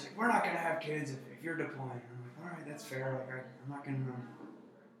this. But she's like, we're not going to have kids if you're deploying. And I'm like, all right, that's fair. Like, I'm not going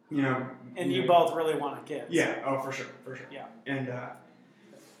to, And you both really wanted kids. Yeah, oh, for sure. Yeah. And,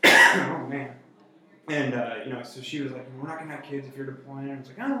 oh, man. And, so she was like, we're not going to have kids if you're deploying. And I was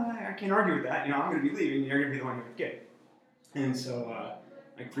like, oh, I can't argue with that. I'm going to be leaving. You're going to be the one who have a kid. And so,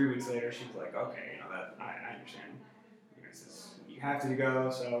 3 weeks later, she was like, okay, that I understand. You have to go,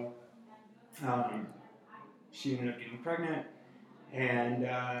 so... she ended up getting pregnant, and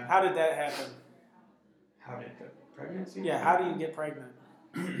how did that happen? How did the pregnancy? Yeah, how do you get pregnant?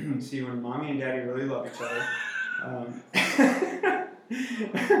 see when mommy and daddy really love each other.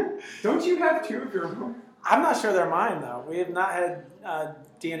 Don't you have two of your own? I'm not sure they're mine, though. We have not had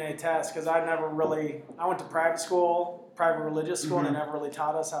DNA tests because I went to private religious school, and they never really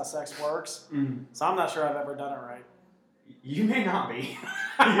taught us how sex works. Mm-hmm. So I'm not sure I've ever done it right. You may not be.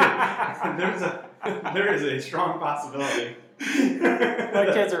 There is a strong possibility. My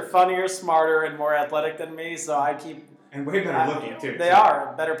kids are funnier, smarter, and more athletic than me, so I keep... And way better looking, too. They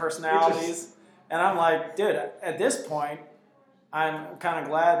are. Better personalities. And I'm like, dude, at this point, I'm kind of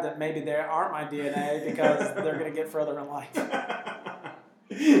glad that maybe they aren't my DNA because they're going to get further in life.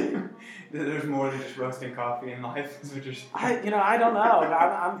 There's more than just roasting coffee in life. I don't know.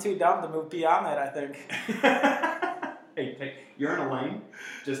 I'm too dumb to move beyond that, I think. Hey, you're in a lane.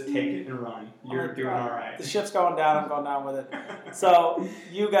 Just take it and run. You're doing all right. The ship's going down. I'm going down with it. So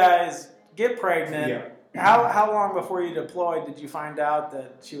you guys get pregnant. Yeah. How long before you deployed did you find out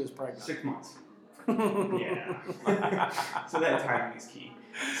that she was pregnant? 6 months. Yeah. So that timing is key.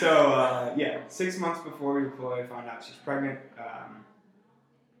 So 6 months before we deployed, found out she's pregnant.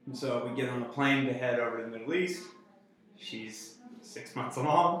 So we get on a plane to head over to the Middle East. She's 6 months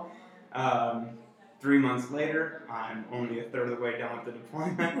along. 3 months later, I'm only a third of the way done with the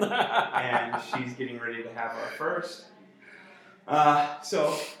deployment, and she's getting ready to have our first.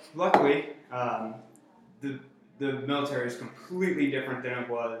 So luckily, the military is completely different than it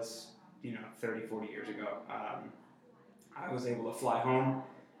was, 30, 40 years ago. I was able to fly home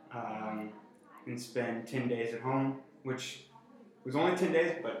and spend 10 days at home, which was only 10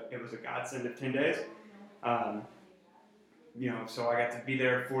 days, but it was a godsend of 10 days. So I got to be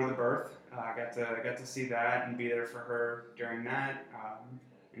there for the birth. I got to see that and be there for her during that,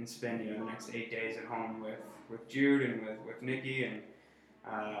 and spend the next 8 days at home with Jude and with Nikki, and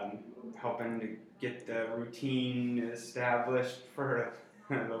helping to get the routine established for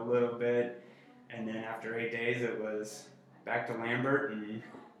a little bit. And then after 8 days, it was back to Lambert and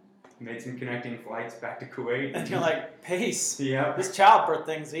made some connecting flights back to Kuwait. And you're like, pace. Yeah. This childbirth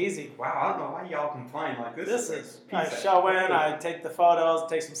thing's easy. Wow, I don't know why y'all complain like this. I show in, I take the photos,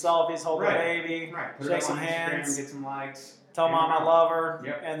 take some selfies, hold the baby, shake some hands, get some likes, tell mom I love her,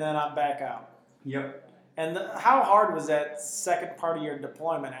 yep. And then I'm back out. Yep. And how hard was that second part of your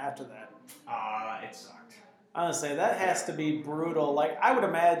deployment after that? It sucked. Honestly, that has to be brutal. Like, I would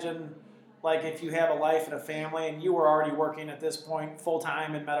imagine, like, if you have a life and a family and you were already working at this point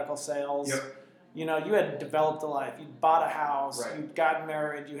full-time in medical sales, yep. You had developed a life. You'd bought a house. Right. You'd gotten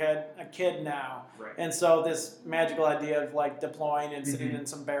married. You had a kid now. Right. And so this magical idea of, like, deploying and sitting in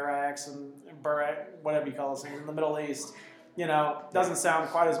some barracks and whatever you call those things in the Middle East, doesn't sound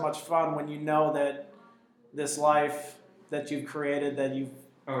quite as much fun when you know that this life that you've created, that you've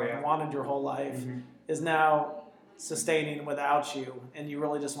wanted your whole life, is now sustaining without you, and you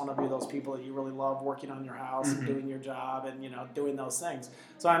really just want to be those people that you really love working on your house and doing your job and doing those things.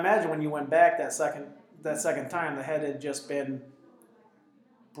 So I imagine when you went back that second time, the head had just been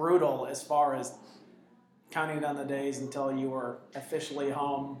brutal as far as counting down the days until you were officially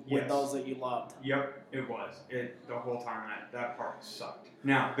home with those that you loved. Yep, it was. The whole time that part sucked.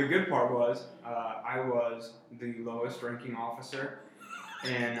 Now the good part was I was the lowest ranking officer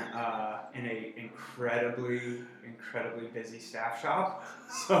in a incredibly busy staff shop.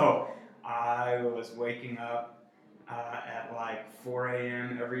 So I was waking up at like 4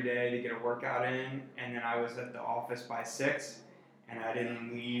 a.m. every day to get a workout in, and then I was at the office by 6, and I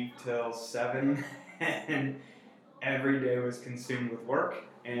didn't leave till 7, and every day was consumed with work,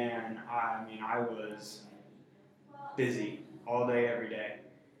 and I was busy all day, every day.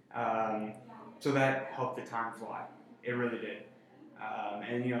 So that helped the time fly. It really did.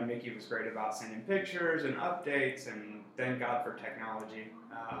 And Nikki was great about sending pictures and updates, and thank God for technology.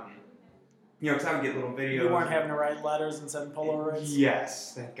 Because I would get little videos. You weren't having to write letters and send Polaroids?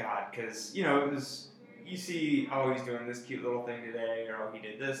 Yes, thank God, because it was, you see, oh, he's doing this cute little thing today, or oh, he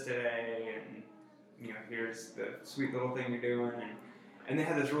did this today, and here's the sweet little thing you're doing, and they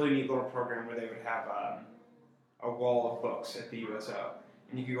had this really neat little program where they would have a wall of books at the USO.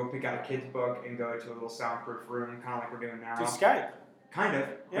 And you could go pick out a kid's book and go to a little soundproof room, kind of like we're doing now. To Skype. Kind of,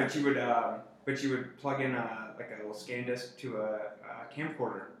 yeah. But you would plug in a little scan disc to a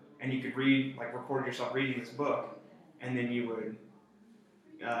camcorder, and you could record yourself reading this book, and then you would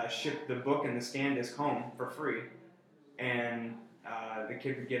ship the book and the scan disc home for free, and the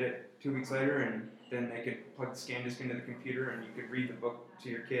kid would get it 2 weeks later, and then they could plug the scan disc into the computer, and you could read the book to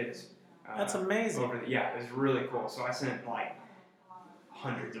your kids. That's amazing. It was really cool. So I sent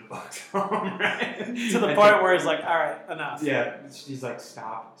hundreds of bucks home, right? To the point where he's like, all right, enough. Yeah, she's like,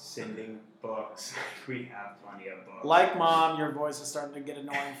 stop sending books. We have plenty of books. Like Mom, your voice is starting to get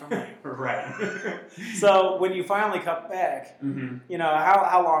annoying for me. Right. So when you finally come back, Mm-hmm. you know,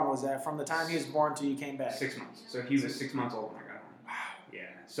 how long was that from the time he was born till you came back? 6 months. So he was 6 months old when I got home. Wow. Yeah.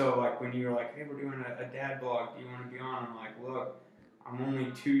 So like when you were like, hey, we're doing a dad blog. Do you want to be on? I'm like, look, I'm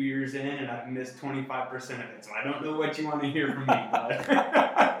only 2 years in and I've missed 25% of it. So I don't know what you want to hear from me. But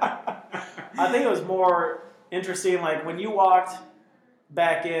I think it was more interesting, like when you walked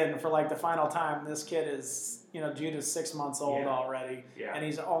back in for like the final time, this kid is, you know, Jude is 6 months old already. Yeah. And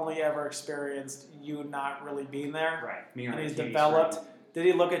he's only ever experienced you not really being there. Right. Me and on he's TV developed. screen. Did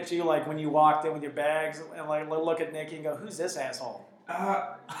he look at you like when you walked in with your bags and like look at Nikki and go, who's this asshole?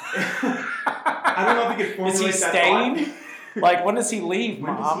 I don't know if he could formulate Is he that staying? thought. Like, when does he leave,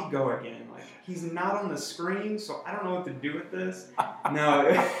 When Mom? does he go again? Like, he's not on the screen, so I don't know what to do with this.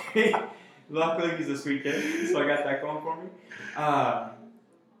 No, luckily he's a sweet kid, so I got that going for me.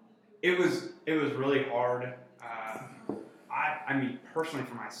 It was really hard. I mean, personally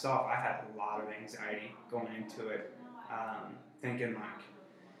for myself, I had a lot of anxiety going into it, thinking like,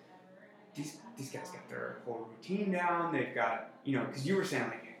 these guys got their whole routine down. They've got, you know, because you were saying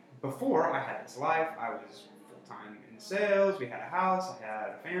like before I had this life, I was full-time in sales, we had a house, I had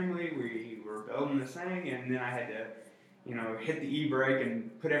a family, we were building this thing, and then I had to, you know, hit the e-brake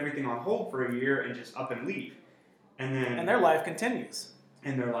and put everything on hold for a year and just up and leave. And their life continues.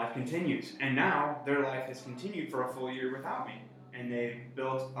 And their life continues. And now their life has continued for a full year without me. And they've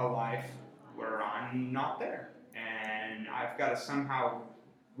built a life where I'm not there. And I've got to somehow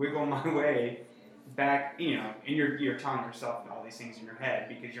wiggle my way back, you know, and you're telling yourself all these things in your head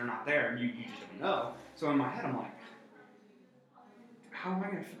because you're not there and you just don't know. So in my head, I'm like, how am I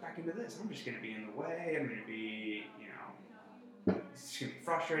going to fit back into this? I'm just going to be in the way. I'm going to be, you know, it's going to be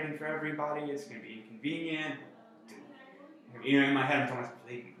frustrating for everybody. It's going to be inconvenient. You know, in my head, I'm telling myself,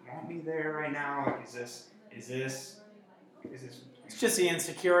 they want me there right now. Like, is this? It's just the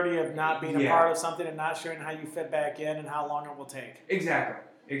insecurity of not being a part of something and not sure how you fit back in and how long it will take. Exactly.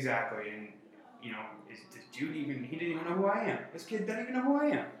 And, you know, does Jude even, he didn't even know who I am. This kid doesn't even know who I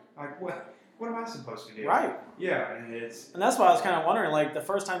am. Like, what am I supposed to do? Right. Yeah, and it's... And that's why I was kind of wondering, like, the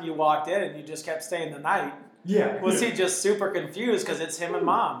first time you walked in and you just kept staying the night, yeah. was he just super confused because it's him and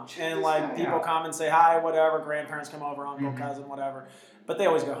Mom? And, like, people come and say hi, whatever, grandparents come over, uncle, cousin, whatever. But they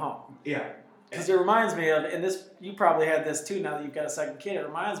always go home. Yeah. Because it reminds me of, and this, you probably had this too now that you've got a second kid, it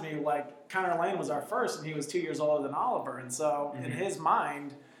reminds me, like, Connor Lane was our first, and he was 2 years older than Oliver. And so, in his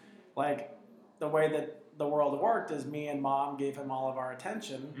mind, like, the way that the world worked is me and Mom gave him all of our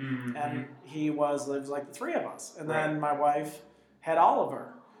attention, and it was like the three of us. And then my wife had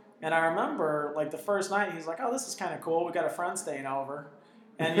Oliver. And I remember, like, the first night, he's like, oh, this is kind of cool. We got a friend staying over.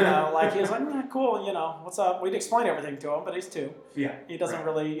 And, you know, like, he was like, cool, you know, what's up? We'd explain everything to him, but he's 2. Yeah. He doesn't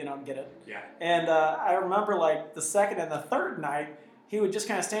really, you know, get it. Yeah. And I remember, like, the second and the third night, he would just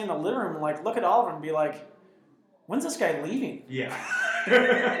kind of stay in the living room and, like, look at Oliver and be like, when's this guy leaving? Yeah.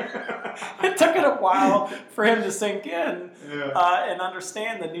 It took it a while for him to sink in and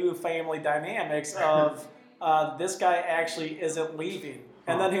understand the new family dynamics of this guy actually isn't leaving.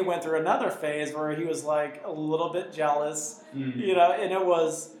 And then he went through another phase where he was like a little bit jealous, you know, and it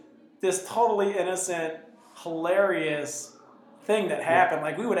was this totally innocent, hilarious thing that happened.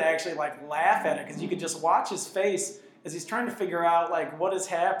 Like, we would actually like laugh at it because you could just watch his face as he's trying to figure out like what is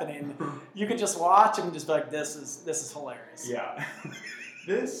happening. You could just watch him and just be like, this is hilarious. Yeah.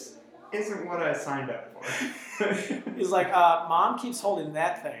 This isn't what I signed up for. He's like, Mom keeps holding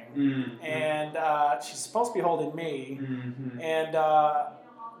that thing, and she's supposed to be holding me, and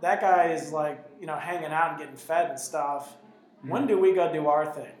that guy is like, you know, hanging out and getting fed and stuff. When do we go do our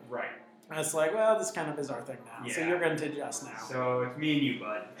thing? Right. And it's like, well, this kind of is our thing now, so you're going to adjust now. So it's me and you,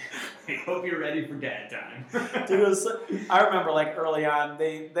 bud. I hope you're ready for dad time. Dude, I remember like early on,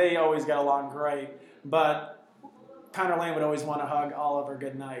 they always got along great, but Connor Lane would always want to hug Oliver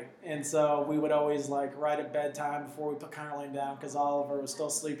goodnight. And so we would always, like, right at bedtime before we put Connor Lane down, because Oliver was still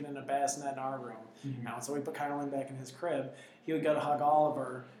sleeping in a bassinet in our room. And so we put Connor Lane back in his crib. He would go to hug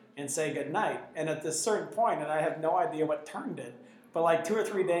Oliver and say goodnight. And at this certain point, and I have no idea what turned it, but like 2 or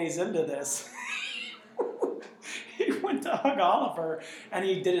 3 days into this, he went to hug Oliver, and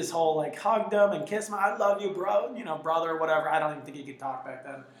he did his whole, like, hugged him and kissed him. I love you, bro, you know, brother, whatever. I don't even think he could talk back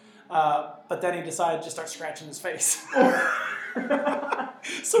then. But then he decided to just start scratching his face.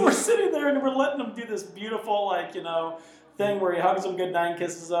 So we're sitting there and we're letting him do this beautiful, like, you know, thing where he hugs him goodnight,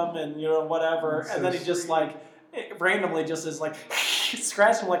 kisses him, and, you know, whatever. And then he just, like, randomly just is like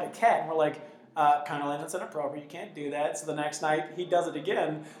scratching him like a cat. And we're like, Colonel, that's inappropriate. You can't do that. So the next night he does it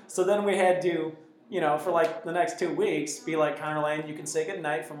again. So then we had to, for like the next 2 weeks, be like, Connor Lane, you can say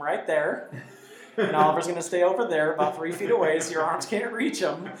goodnight from right there. And Oliver's going to stay over there about 3 feet away so your arms can't reach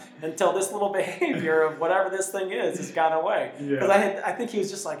him until this little behavior of whatever this thing is has gone away. Because I think he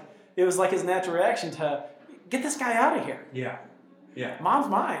was just like, it was like his natural reaction to, get this guy out of here. Yeah. Yeah. Mom's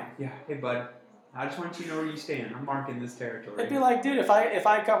mine. Yeah. Hey, bud. I just want you to know where you stand. I'm marking this territory. It'd be like, dude, if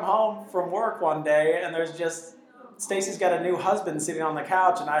I come home from work one day and there's just Stacy's got a new husband sitting on the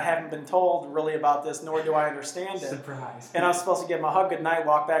couch and I haven't been told really about this, nor do I understand it. Surprise. And I'm supposed to give him a hug goodnight,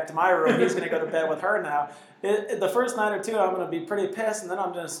 walk back to my room. He's going to go to bed with her now. The first night or two, I'm going to be pretty pissed, and then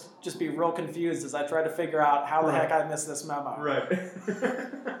I'm just be real confused as I try to figure out how the heck I missed this memo. Right.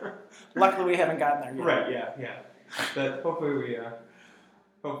 Luckily, we haven't gotten there yet. Right. Yeah. But hopefully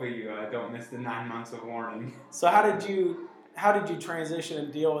you don't miss the 9 months of warning. So how did you transition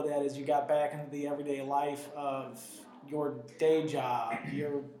and deal with that as you got back into the everyday life of your day job,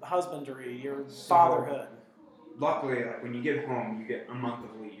 your husbandry, your fatherhood? Luckily, like when you get home, you get a month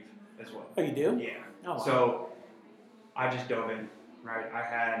of leave as well. Oh, you do? Yeah. Oh, wow. So I just dove in. Right. I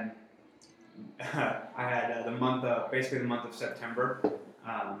had the month of September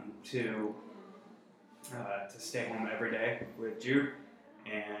to stay home every day with Jude,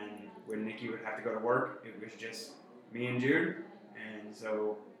 and when Nikki would have to go to work, it was just me and Jude, and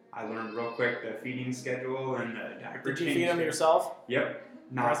so I learned real quick the feeding schedule and the diaper change. Did you feed him yourself? Yep.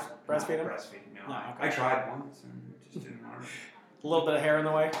 Breastfeed him? Breastfeed, no. No, okay. I tried once and it just didn't work. A little bit of hair in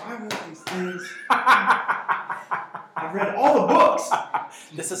the way? I want these things. I've read all the books.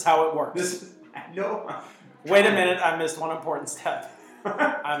 This is how it works. No. Wait a minute, I missed one important step.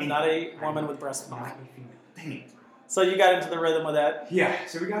 I'm not a woman with breast milk. Dang it. So you got into the rhythm with that? Yeah,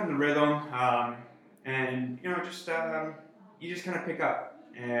 so we got in the rhythm, and you just kind of pick up.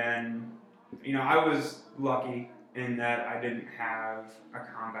 And I was lucky in that I didn't have a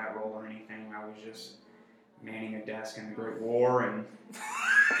combat role or anything. I was just manning a desk in the Great War, and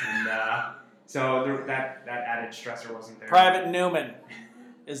so that added stressor wasn't there. Private Newman,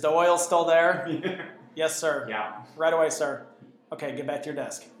 is the oil still there? Yeah. Yes, sir. Yeah. Right away, sir. Okay, get back to your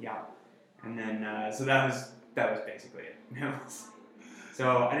desk. Yeah. And then so that was basically it.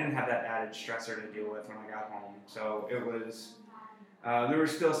 So I didn't have that added stressor to deal with when I got home. So it was there were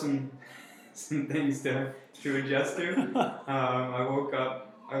still some things to adjust to. I woke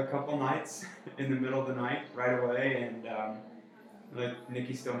up a couple nights in the middle of the night right away, and like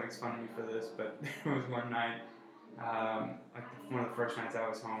Nikki still makes fun of me for this, but there was one night, like one of the first nights I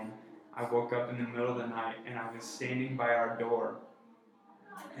was home, I woke up in the middle of the night and I was standing by our door,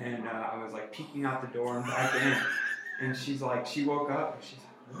 and I was like peeking out the door and back in, and she woke up and she's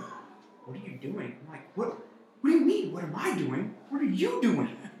like, what are you doing? I'm like, what do you mean? What am I doing? What are you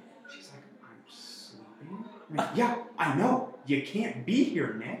doing? She's like, I'm sleeping. I'm like, yeah, I know. You can't be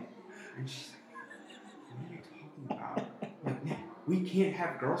here, Nick. And she's like, what are you talking about? I'm like, Nick, we can't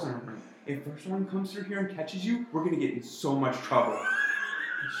have girls in our room. If first one comes through here and catches you, we're going to get in so much trouble.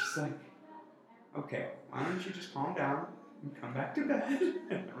 And she's like, okay, why don't you just calm down and come back to bed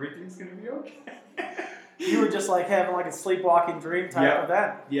and everything's going to be okay. You were just like having like a sleepwalking dream type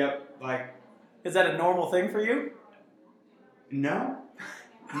event. Yep. Like, is that a normal thing for you? No,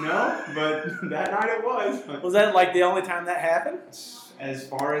 but that night it was. Was that like the only time that happened? As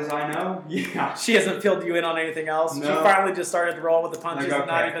far as I know, yeah. She hasn't filled you in on anything else? No. She finally just started to roll with the punches Like, and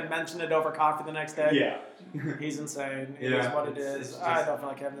not even mention it over coffee the next day? Yeah. He's insane. It Yeah, is what it is. just, I don't feel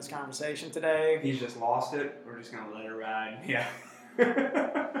like having this conversation today. He's just lost it. We're just going to let it ride. Yeah.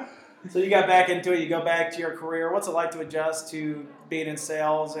 So you got back into it. You go back to your career. What's it like to adjust to being in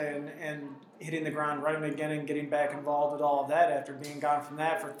sales and hitting the ground running again and getting back involved with all of that after being gone from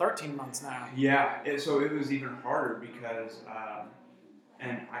that for 13 months now? Yeah. So it was even harder because,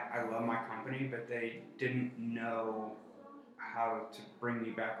 and I love my company, but they didn't know how to bring me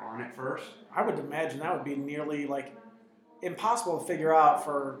back on at first. I would imagine that would be nearly like impossible to figure out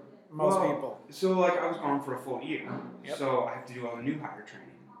for most people. So like I was gone for a full year. Yep. So I have to do all the new hire training.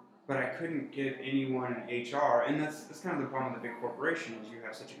 But I couldn't get anyone in HR, and that's kind of the problem with the big corporation is you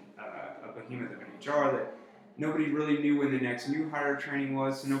have such a behemoth of an HR that nobody really knew when the next new hire training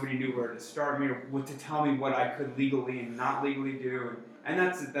was, so nobody knew where to start me or what to tell me what I could legally and not legally do. And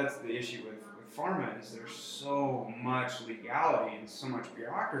that's the issue with pharma is there's so much legality and so much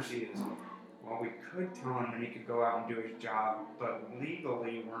bureaucracy is, well, we could tell him that he could go out and do his job, but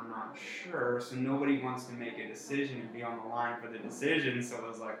legally we're not sure, so nobody wants to make a decision and be on the line for the decision, so I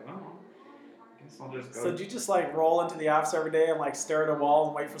was like, well, I guess I'll just go. So did you just like roll into the office every day and like stare at a wall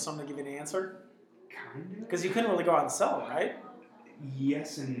and wait for someone to give you an answer? Kind of. Because you couldn't really go out and sell, right?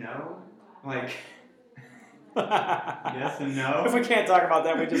 Yes and no. Like, yes and no. If we can't talk about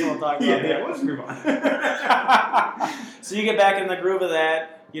that, we just won't talk about that. Yeah, let's move on. So you get back in the groove of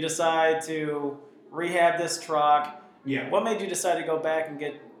that. You decide to rehab this truck. Yeah. What made you decide to go back and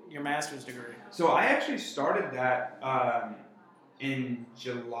get your master's degree? So I actually started that in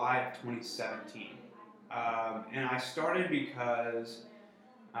July of 2017. And I started because,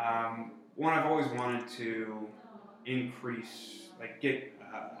 one, I've always wanted to get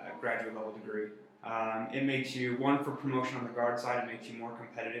a graduate level degree. It makes you, one, for promotion on the guard side, it makes you more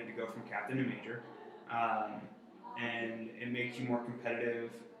competitive to go from captain to major. And it makes you more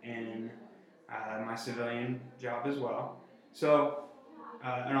competitive in my civilian job as well. So,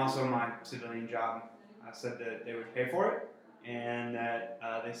 and also my civilian job said that they would pay for it, and that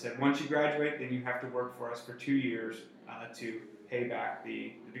they said once you graduate, then you have to work for us for 2 years to pay back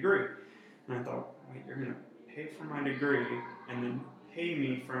the degree. And I thought, wait, you're going to pay for my degree and then pay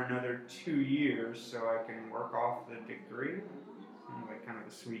me for another 2 years so I can work off the degree? Seems like kind of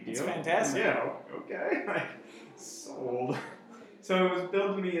a sweet deal. It's fantastic. Yeah, okay. Like, sold. So it was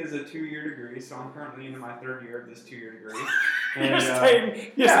billed to me as a 2-year degree, so I'm currently in my 3rd year of this 2-year degree. And,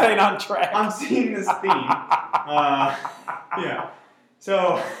 you're staying on track. I'm seeing this theme. Yeah.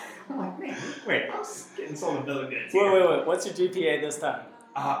 So I'm like, man, wait, I'm getting sold a bill of goods here. Wait. What's your GPA this time?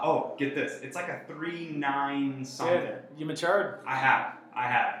 Get this. It's like a 3.9 something. Yeah, you matured. I have.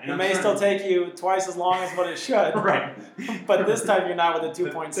 And it may still take you twice as long as what it should. Right. But this time you're not with a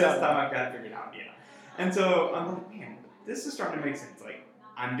 2.7. This time I've got it figured out, yeah. And so I'm like, man, this is starting to make sense. Like,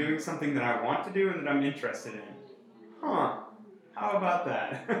 I'm doing something that I want to do and that I'm interested in. Huh. How about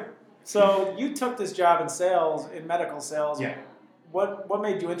that? So you took this job in sales, in medical sales. Yeah. What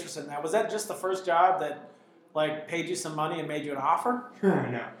made you interested in that? Was that just the first job that like paid you some money and made you an offer?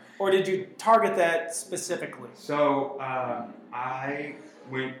 No. Or did you target that specifically? So I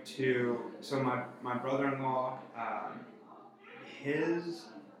went to my brother-in-law. His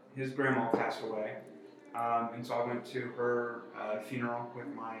grandma passed away, and so I went to her funeral with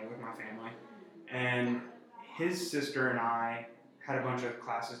my family, and his sister and I had a bunch of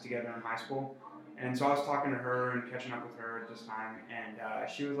classes together in high school, and so I was talking to her and catching up with her at this time, and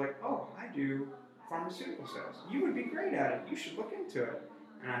she was like, "Oh, I do pharmaceutical sales. You would be great at it. You should look into it."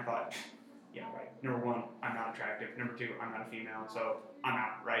 And I thought, yeah, right. Number one, I'm not attractive. Number two, I'm not a female, so I'm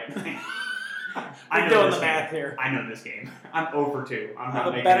out, right? I'm doing the math here. I know this game. I'm 0 for 2. I'm not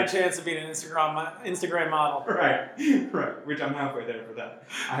a making better it. chance of being an Instagram model. Right. Which I'm halfway there for that.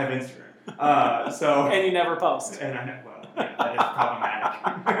 I have Instagram. And you never post. And I know, well, yeah, that is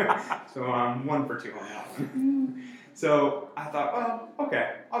problematic. So I'm 1 for 2 on that one. So I thought, well,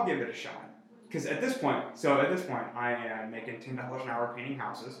 okay, I'll give it a shot. Because at this point, I am making $10 an hour painting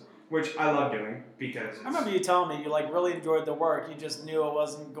houses, which I love doing because I remember you telling me you like really enjoyed the work. You just knew it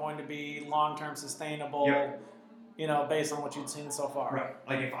wasn't going to be long-term sustainable, Yep. Based on what you'd seen so far. Right.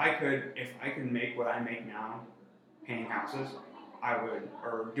 Like if I could make what I make now, painting houses, I would,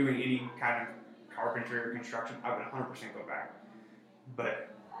 or doing any kind of carpentry or construction, I would 100% go back. But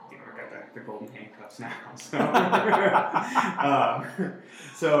I got the golden handcuffs now, so I'm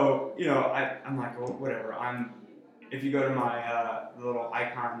like, well, whatever. If you go to my little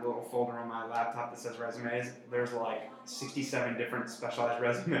icon, the little folder on my laptop that says resumes, there's like 67 different specialized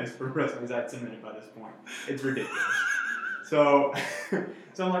resumes for resumes I'd submitted by this point. It's ridiculous. So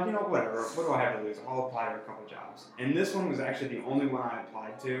I'm like, whatever. What do I have to lose? I'll apply to a couple jobs. And this one was actually the only one I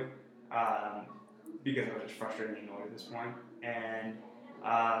applied to because I was just frustrated and annoyed at this point. And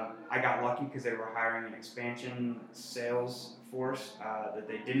I got lucky because they were hiring an expansion sales force that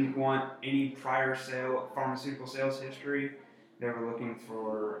they didn't want any prior pharmaceutical sales history. They were looking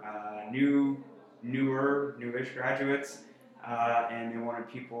for newish graduates, and they wanted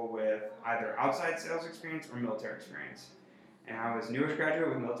people with either outside sales experience or military experience. And I was newish graduate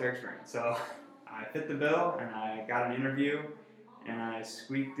with military experience, so I fit the bill, and I got an interview, and I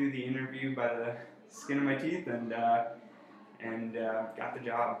squeaked through the interview by the skin of my teeth, and got the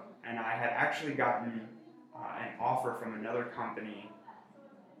job. And I had actually gotten an offer from another company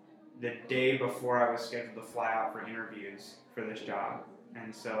the day before I was scheduled to fly out for interviews for this job.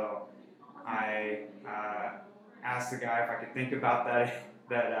 And so I asked the guy if I could think about that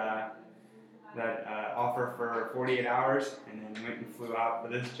offer for 48 hours, and then went and flew out for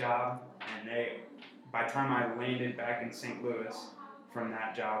this job. And by the time I landed back in St. Louis from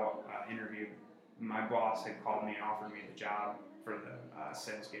that job interview, my boss had called me and offered me the job for the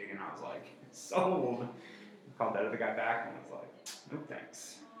sales gig, and I was like, sold. Called that other guy back, and I was like, no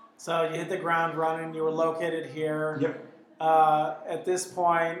thanks. So you hit the ground running. You were located here. Yep. At this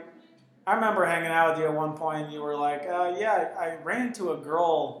point, I remember hanging out with you at one point. You were like, I ran into a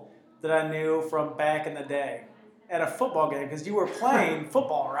girl that I knew from back in the day at a football game, because you were playing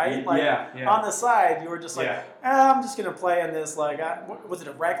football, right? Like on the side, you were just like, I'm just gonna play in this, like, was it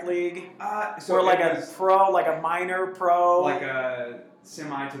a rec league? Or like a pro, like a minor pro? Like a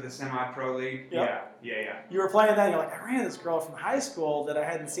semi to the semi-pro league. Yep. Yeah. You were playing that, and you're like, I ran this girl from high school that I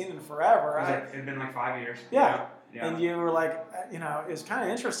hadn't seen in forever. It had been like 5 years. Yeah. And you were like, it was kind of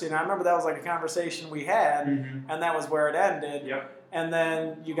interesting. I remember that was like a conversation we had, and that was where it ended. Yep. And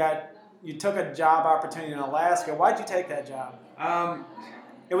then you took a job opportunity in Alaska. Why'd you take that job?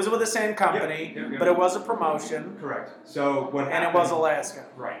 It was with the same company, but it was a promotion. Correct. So what happened? And it was Alaska.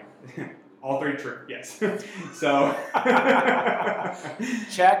 Right. All three true. Yes. So.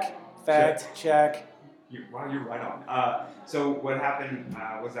 Check. Fact. Check. You're right on. So what happened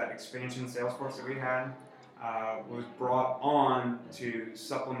was that expansion sales force that we had was brought on to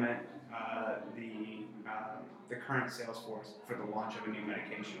supplement the current sales force for the launch of a new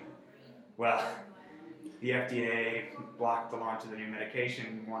medication. Well, the FDA blocked the launch of the new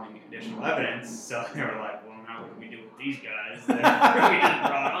medication, wanting additional evidence. So they were like, "Well, now what do we do with these guys that we just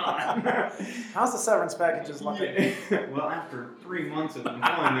brought on?" How's the severance packages looking? Well, after 3 months of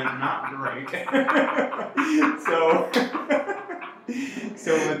employment, not great. So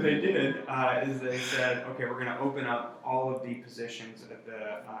what they did is they said, "Okay, we're going to open up all of the positions at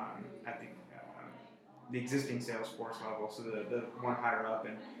the existing sales force level, so the one higher up,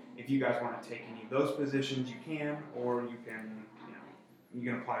 and if you guys want to take any of those positions, you can, or you can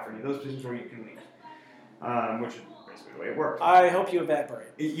apply for any of those positions, or you can leave," which is basically the way it works. I hope you evaporate.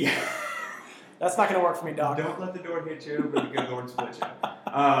 Yeah. That's not going to work for me, Doc. Don't let the door hit you, but the good Lord split you.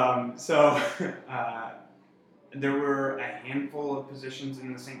 So there were a handful of positions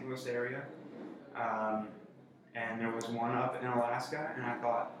in the St. Louis area, and there was one up in Alaska, and I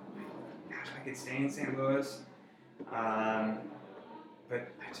thought, gosh, I could stay in St. Louis, but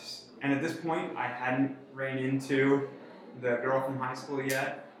and at this point, I hadn't ran into the girl from high school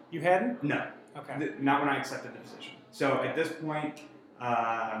yet. You hadn't? No. Okay. Not when I accepted the position. So at this point,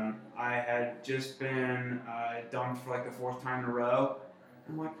 I had just been dumped for like the 4th time in a row.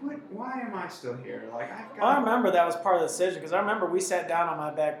 I'm like, what? Why am I still here? Like, I remember that was part of the decision, because I remember we sat down on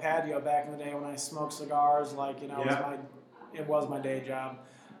my back patio back in the day when I smoked cigars. Like, it was my day job.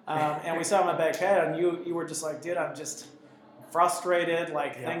 And we sat on my back patio, and you were just like, dude, I'm just frustrated.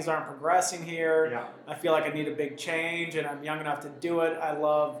 Like, things aren't progressing here. Yeah. I feel like I need a big change, and I'm young enough to do it. I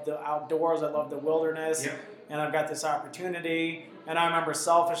love the outdoors. I love the wilderness. Yeah. And I've got this opportunity. And I remember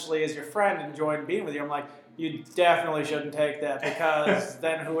selfishly, as your friend, enjoying being with you. I'm like, you definitely shouldn't take that, because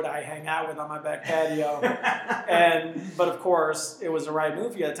then who would I hang out with on my back patio? But of course, it was the right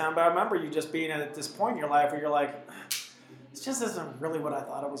move for you at the time. But I remember you just being at this point in your life where you're like, it just isn't really what I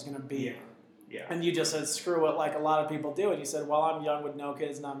thought it was going to be. Yeah. And you just said, screw it, like a lot of people do. And you said, well, I'm young with no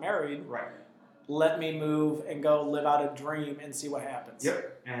kids, not married. Right. Let me move and go live out a dream and see what happens.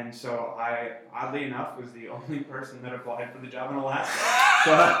 Yep. And so I, oddly enough, was the only person that applied for the job in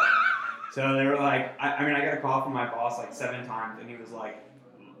Alaska. So they were like, I got a call from my boss like 7 times, and he was like,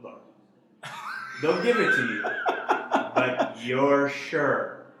 look, they'll give it to you, but you're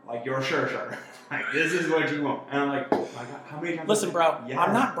sure. Like, you're sure. Like, this is what you want. And I'm like, oh my God, how many times? Listen, bro,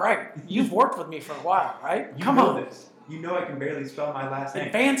 I'm not bright. You've worked with me for a while, right? Come on. This. You know I can barely spell my last name.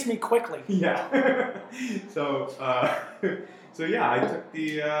 Advance me quickly. Yeah. So yeah,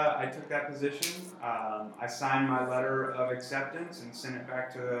 I took that position. I signed my letter of acceptance and sent it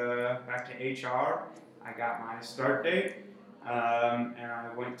back to HR. I got my start date, and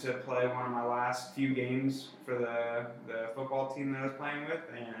I went to play one of my last few games for the football team that I was playing with,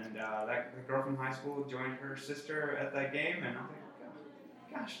 and the girl from high school joined her sister at that game, and I was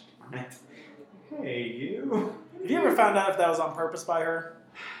like, gosh darn it. Hey, you. Have you ever found out if that was on purpose by her?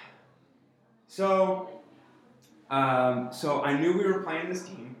 So I knew we were playing this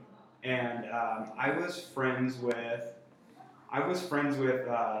team, and I was friends with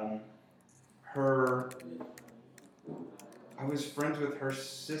her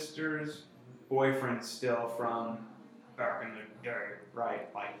sister's boyfriend still from back in the day, right?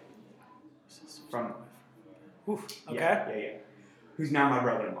 Like from. Oof. Okay. Yeah. Who's now my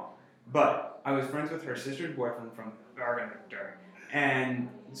brother-in-law, but I was friends with her sister's boyfriend from back in the day. And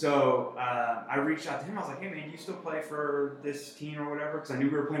so I reached out to him. I was like, hey, man, do you still play for this team or whatever? Because I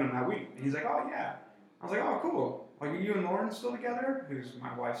knew we were playing them that week. And he's like, oh, yeah. I was like, oh, cool. Like, are you and Lauren still together? Who's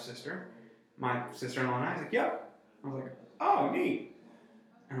my wife's sister. My sister-in-law and I. He's like, yep. I was like, oh, neat.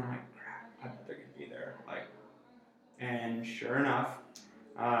 And I'm like, crap, I figured you'd be there. Like, and sure enough,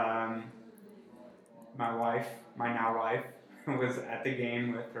 my now wife, was at the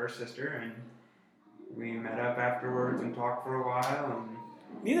game with her sister, and we met up afterwards and talked for a while, and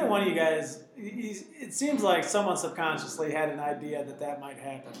neither one of you guys, it seems like someone subconsciously had an idea that might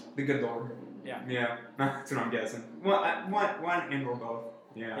happen. The good Lord. Yeah. Yeah, that's what I'm guessing. One and or both.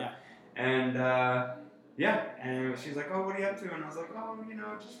 Yeah. And, and she's like, oh, what are you up to? And I was like, oh,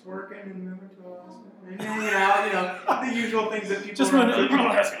 just working and moving to Alaska. And hanging out, the usual things that people just moving to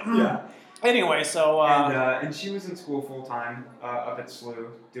Alaska. Yeah. Anyway, so... and she was in school full-time up at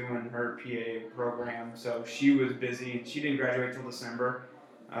SLU doing her PA program, so she was busy, and she didn't graduate till December.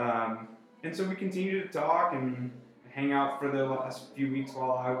 And so we continued to talk and hang out for the last few weeks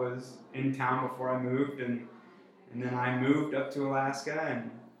while I was in town before I moved, and then I moved up to Alaska,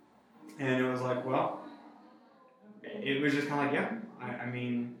 and it was like, well, it was just kind of like, I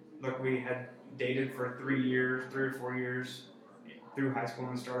mean, look, we had dated for 3 or 4 years through high school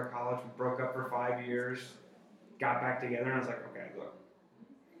and the start of college. We broke up for 5 years, got back together, and I was like, okay, look.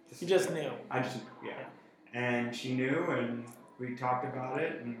 You just knew. I just knew, yeah. And she knew, and we talked about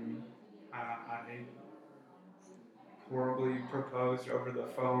it, and I horribly proposed over the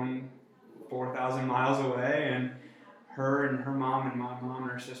phone 4,000 miles away, and her mom and my mom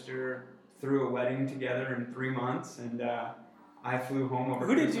and her sister threw a wedding together in 3 months, and I flew home over.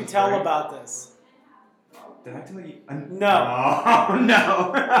 Who did you tell about this? Did I tell you? No. Oh,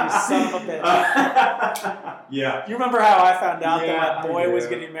 no. You son of a bitch. Yeah. You remember how I found out that my boy was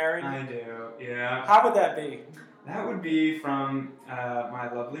getting married? I do, yeah. How would that be? That would be from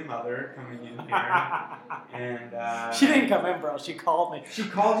my lovely mother coming in here. And she didn't come in, bro. She called me. She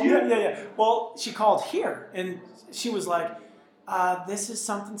called you? Yeah. Well, she called here, and she was like, this is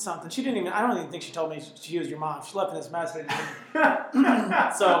something. I don't even think she told me she was your mom. She left me this message.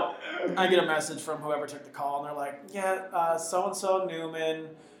 So I get a message from whoever took the call, and they're like, so-and-so Newman,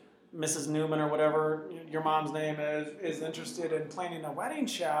 Mrs. Newman or whatever your mom's name is interested in planning a wedding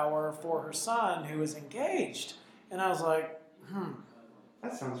shower for her son who is engaged. And I was like,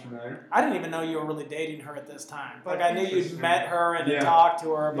 That sounds familiar. I didn't even know you were really dating her at this time. Like, I knew you'd met her and talked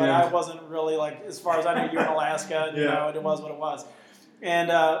to her, but I wasn't really, like, as far as I knew, you were in Alaska, and, it was what it was. And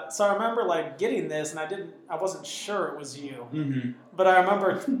so I remember, like, getting this, and I wasn't sure it was you. Mm-hmm. But I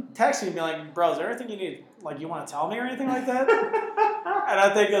remember texting you and being like, bro, is there anything you need, like, you want to tell me or anything like that? And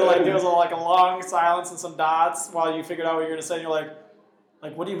I think that, like, there was, a long silence and some dots while you figured out what you were going to say, and you're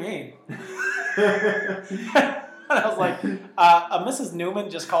like, what do you mean? And I was like, Mrs. Newman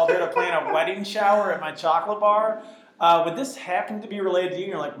just called her to plan a wedding shower at my chocolate bar. Would this happen to be related to you?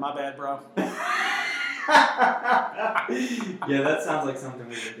 And you're like, my bad, bro. Yeah, that sounds like something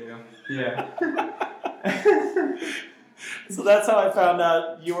we would do. Yeah. So that's how I found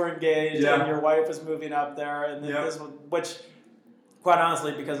out you were engaged and your wife was moving up there. And then this one, which, quite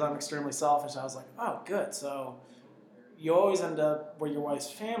honestly, because I'm extremely selfish, I was like, oh, good. So you always end up where your wife's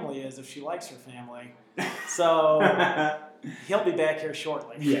family is if she likes her family. So he'll be back here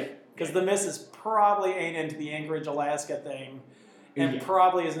shortly. Yeah. Because the missus probably ain't into the Anchorage, Alaska thing, and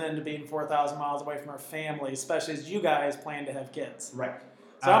probably isn't into being 4,000 miles away from her family, especially as you guys plan to have kids. Right.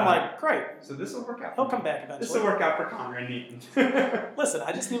 So I'm like, great. So this will work out. He'll come back eventually. This will work out for Connor and Nathan. Listen,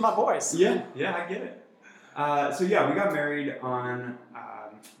 I just need my boys. Yeah, I get it. We got married on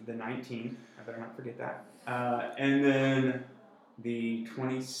the 19th. I better not forget that. And then the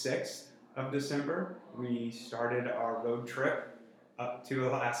 26th of December, we started our road trip up to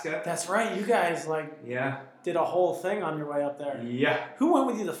Alaska. That's right. You guys did a whole thing on your way up there. Yeah. Who went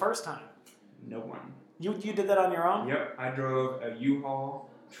with you the first time? No one. You did that on your own? Yep. I drove a U-Haul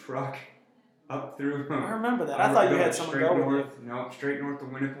truck up through. I remember that. I thought you had someone go with you. No, straight north to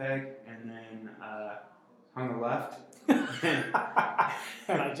Winnipeg, and then hung a left. And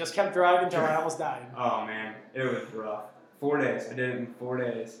I just kept driving until I almost died. Oh man, it was rough. 4 days. I did it in 4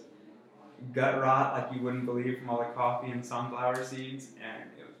 days. Gut rot like you wouldn't believe from all the coffee and sunflower seeds, and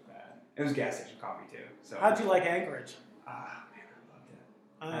it was bad. It was gas station coffee too. So how'd you like Anchorage? Man, I loved it.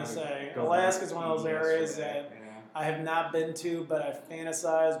 I'm gonna say Alaska's one of those areas that I have not been to, but I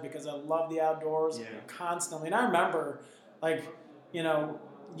fantasize because I love the outdoors constantly. And I remember,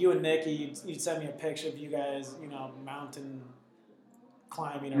 you and Nikki, you'd send me a picture of you guys, mountain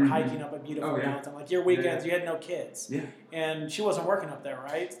climbing or hiking up a beautiful mountain. Like your weekends, you had no kids. Yeah. And she wasn't working up there,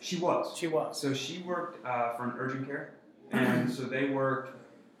 right? She was. So she worked for an urgent care, and so they worked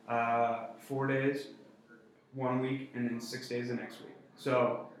 4 days 1 week and then 6 days the next week.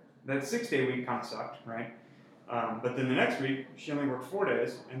 So that 6 day week kind of sucked, right? But then the next week, she only worked 4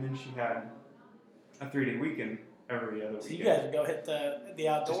 days, and then she had a 3 day weekend every other weekend. So you guys would go hit the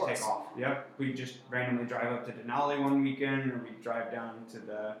outdoors. Just take off. Yep. We just randomly drive up to Denali one weekend, or we drive down to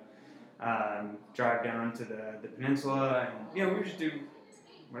the peninsula, and we just do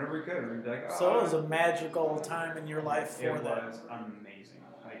whatever we could. We'd be like, so it was a magical time in your life for that. It was amazing.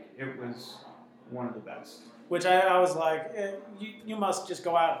 amazing. Like, it was one of the best. Which I was like, you must just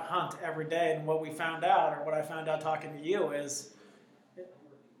go out and hunt every day. And what we found out, or what I found out talking to you, is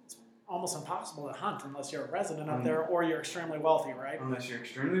it's almost impossible to hunt unless you're a resident up there or you're extremely wealthy, right? Unless you're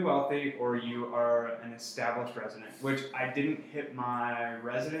extremely wealthy or you are an established resident, which I didn't hit my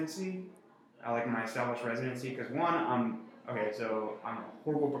residency, my established residency, because one, I'm a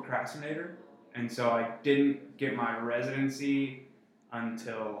horrible procrastinator, and so I didn't get my residency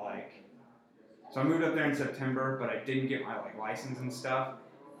until so I moved up there in September, but I didn't get my license and stuff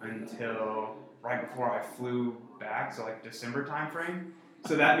until right before I flew back, so December time frame.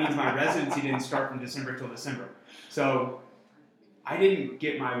 So that means my residency didn't start from December till December. So I didn't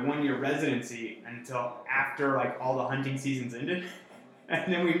get my 1-year residency until after all the hunting seasons ended.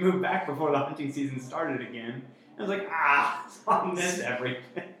 And then we moved back before the hunting season started again. I was like, I missed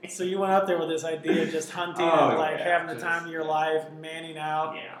everything. So you went up there with this idea of just hunting and having the time of your life, manning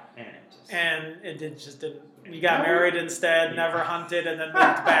out. Yeah, and it just didn't. You got married instead, never hunted, and then moved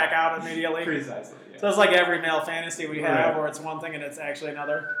back out immediately. Precisely. Yeah. So it's like every male fantasy we have, where it's one thing and it's actually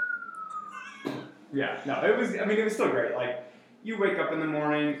another. Yeah, no, it was still great. You wake up in the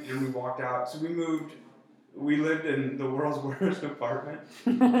morning and we walked out. So we lived in the world's worst apartment.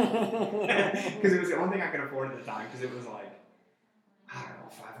 Because it was the only thing I could afford at the time, because it was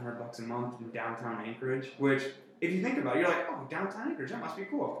 $500 a month in downtown Anchorage, which, if you think about it, you're like, oh, downtown Anchorage, that must be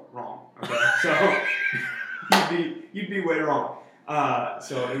cool. Wrong. Okay, so you'd be way wrong.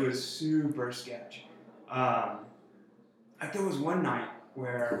 So it was super sketch. There was one night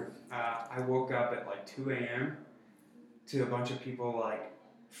where I woke up at 2 a.m. to a bunch of people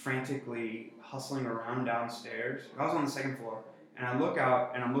frantically hustling around downstairs. I was on the second floor, and I look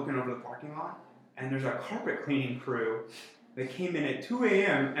out and I'm looking over the parking lot, and there's a carpet cleaning crew that came in at 2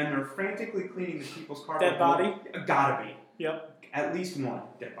 a.m. and they're frantically cleaning the people's carpet. Dead body? Gotta be. Yep. At least one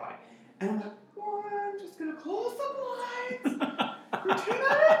dead body. And I'm like, well, I'm just gonna close the blinds. Pretend I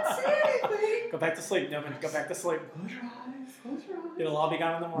didn't see anything. Go back to sleep, Newman. Go back to sleep. Close your eyes. Close your eyes. It'll all be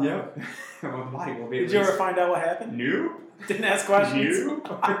gone in the morning. Yep. Well, the body will be. Did you ever find out what happened? Nope. Didn't ask questions? Nope.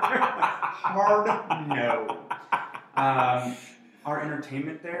 Hard no. Our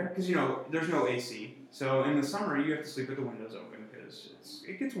entertainment there, because there's no AC. So in the summer, you have to sleep with the windows open because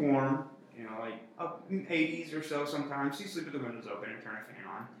it gets warm, up in 80s or so sometimes. So you sleep with the windows open and turn a fan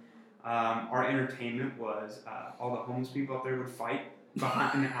on. Our entertainment was all the homeless people up there would fight in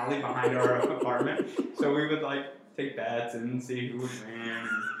the alley behind our apartment. So we would take bets and see who would win.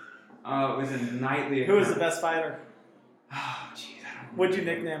 It was a nightly. Who was the best fighter? Oh, jeez, I don't know. What'd you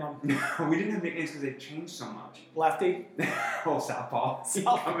nickname him? No, we didn't have nicknames because they changed so much. Lefty? Oh, Southpaw.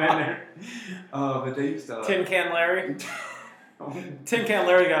 Come in there. But they used to... Tin Can Larry? Tin Can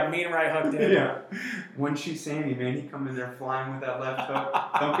Larry got mean right hook, dude. Yeah. One Shoe Sammy, man, he come in there flying with that left hook.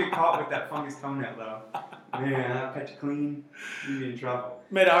 Don't get caught with that fungus toenail, though. Man, I'll catch you clean. You'd be in trouble.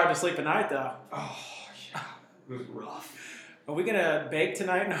 Made it hard to sleep at night, though. Oh, yeah. It was rough. Are we going to bake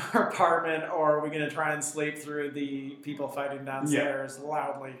tonight in our apartment, or are we going to try and sleep through the people fighting downstairs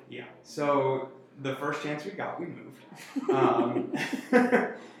loudly? Yeah. So the first chance we got, we moved.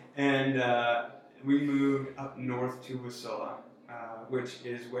 And we moved up north to Wasilla, which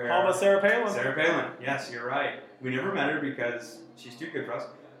is where... Home of Sarah Palin. Sarah Palin. Yes, you're right. We never met her because she's too good for us.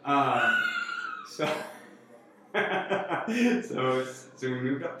 So we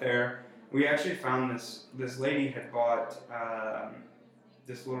moved up there. We actually found this lady had bought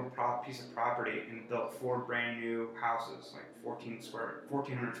this little piece of property and built 4 brand new houses, 1,400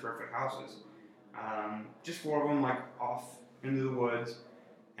 square foot houses. Just 4 of them off into the woods,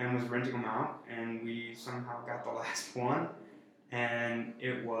 and was renting them out. And we somehow got the last one, and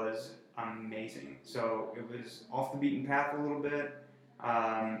it was amazing. So it was off the beaten path a little bit.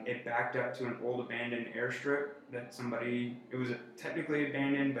 It backed up to an old abandoned airstrip that it was technically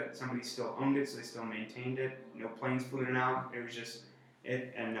abandoned, but somebody still owned it, so they still maintained it. No planes flew in and out. It was just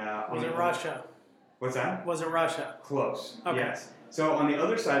it. And was it Russia? What's that? Was it Russia? Close. Okay. Yes. So on the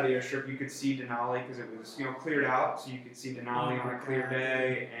other side of the airstrip, you could see Denali because it was cleared out, so you could see Denali on a clear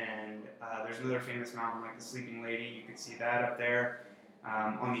day. And there's another famous mountain the Sleeping Lady. You could see that up there.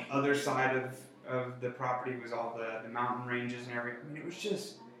 On the other side of the property was all the mountain ranges and everything. I mean, it was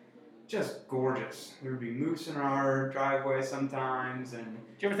just gorgeous. There would be moose in our driveway sometimes. And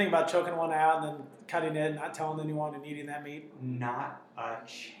did you ever think about choking one out and then cutting it, not telling anyone, and eating that meat? Not a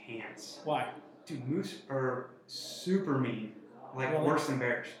chance. Why? Dude, moose are super mean. Really? Worse than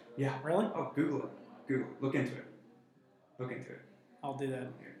bears. Yeah. Really? Oh, Google it. Look into it. I'll do that.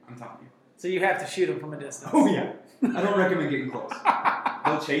 Here, I'm telling you. So you have to shoot them from a distance. Oh, yeah. I don't recommend getting close.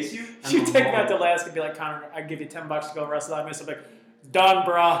 They'll chase you. You take me out to Alaska and be like, Connor, I'd give you $10 to go wrestle that. I'm like, Done,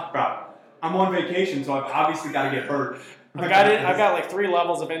 bruh. Bro, I'm on vacation, so I've obviously got to get hurt. I've got like 3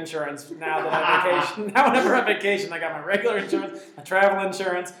 levels of insurance now that I'm on vacation. Now whenever I'm on vacation, I got my regular insurance, my travel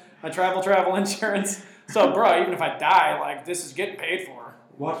insurance, my travel insurance. So, bro, even if I die, like, this is getting paid for.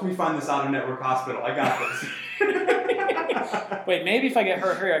 Watch me find this out-of-network hospital. I got this. Wait, maybe if I get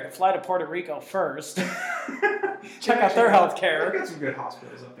hurt here, I can fly to Puerto Rico first. Check out their health care. I've got some good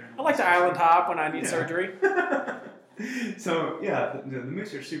hospitals up there. I like to island hop when I need surgery. So, yeah, the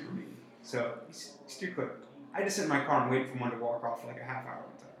moose are super mean. So, he's too quick. I just sit in my car and wait for one to walk off for like a half hour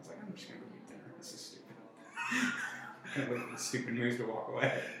one time. I was like, I'm just going to go eat dinner. This is stupid. I can't wait for the stupid moose to walk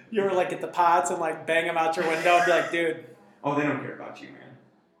away. You ever like get the pots and like bang them out your window and be like, dude. Oh, they don't care about you, man.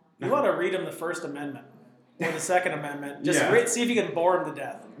 You want to read them the First Amendment or the Second Amendment. Just see if you can bore them to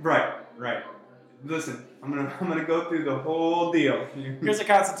death. Right. Listen, I'm gonna go through the whole deal. Here's the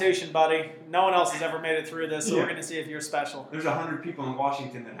Constitution, buddy. No one else has ever made it through this, so we're gonna see if you're special. There's 100 people in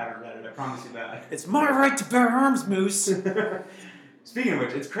Washington that haven't read it. I promise you that. It's my right to bear arms, Moose. Speaking of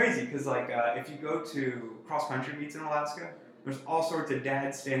which, it's crazy because if you go to cross-country meets in Alaska, there's all sorts of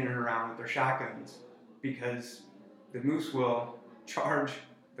dads standing around with their shotguns because the moose will charge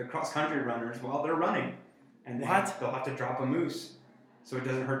the cross-country runners while they're running, and they'll have to drop a moose so it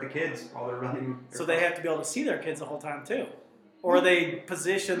doesn't hurt the kids while they're running. So they have to be able to see their kids the whole time too, or are they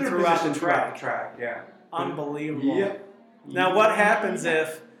positioned throughout the track? Yeah. Unbelievable. Yep. Now, what happens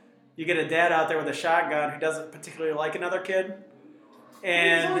if you get a dad out there with a shotgun who doesn't particularly like another kid,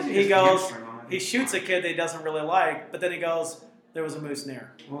 and he shoots a kid that he doesn't really like, but then he goes, there was a moose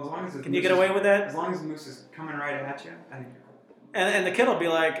near. Well, as long as can you get away with that? As long as the moose is coming right at you, I think you're cool. And the kid will be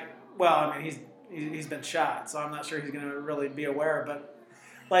like, well, I mean, he's been shot, so I'm not sure he's going to really be aware. But,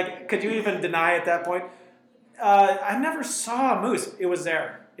 like, could you even deny at that point? I never saw a moose. It was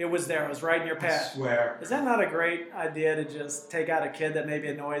there. It was right in your path. I swear. Is that not a great idea to just take out a kid that maybe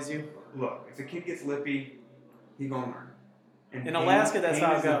annoys you? Look, if a kid gets lippy, he gonna learn. And in Alaska, that's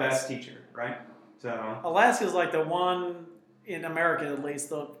how it goes. the best teacher, right? So Alaska's like the one, in America at least,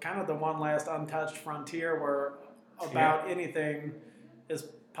 the one last untouched frontier where about anything is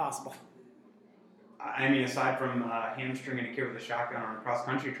possible. I mean, aside from hamstringing a kid with a shotgun on a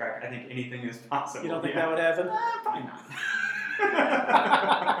cross-country track, I think anything is possible. You don't think that would happen? Probably not.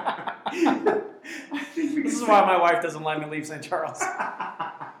 This is why my wife doesn't let me leave St. Charles.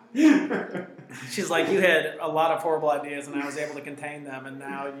 She's like, you had a lot of horrible ideas, and I was able to contain them, and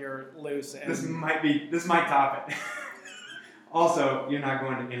now you're loose. And this might top it. Also, you're not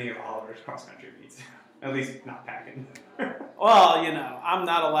going to any of Oliver's cross-country meets. At least not packing. Well, I'm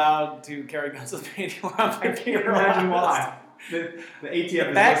not allowed to carry guns with me anymore. I can't imagine why. The ATF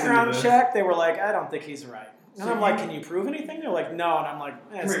the background check, they were like, I don't think he's right. And I'm like, can you prove anything? They're like, no. And I'm like,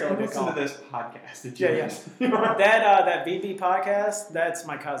 it's still a good call. Listen to this podcast. That VB podcast, that's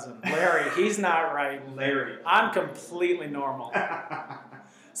my cousin. Larry, he's not right. Larry. I'm completely normal.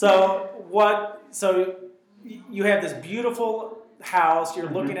 So you have this beautiful house, you're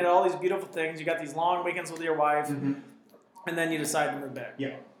looking at all these beautiful things, you got these long weekends with your wife, and then you decide to move back.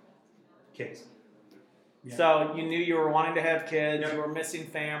 Yeah. Kids. Yeah. So you knew you were wanting to have kids, you were missing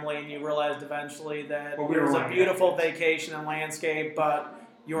family, and you realized eventually that it was a beautiful vacation and landscape, but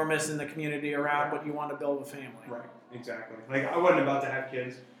you were missing the community around what you want to build a family. Right, exactly. Like, I wasn't about to have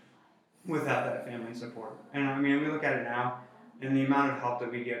kids without that family support. And I mean, we look at it now, and the amount of help that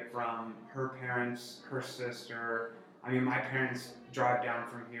we get from her parents, her sister. I mean, my parents drive down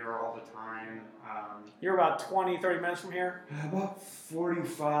from here all the time. You're about 20, 30 minutes from here? About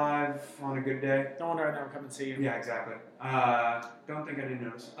 45 on a good day. No wonder I never come and see you. Yeah, exactly. Don't think I didn't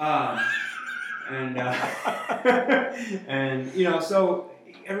notice. And so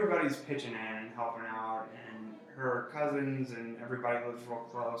everybody's pitching in and helping out, and her cousins and everybody lives real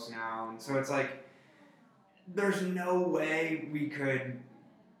close now. And so it's like, there's no way we could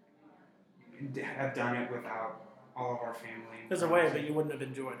have done it without all of our family. There's a way, but you wouldn't have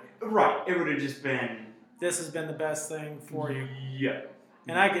enjoyed it. Right. It would have just been... This has been the best thing for you. Yeah.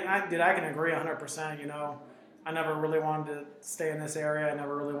 And I can agree 100%. I never really wanted to stay in this area. I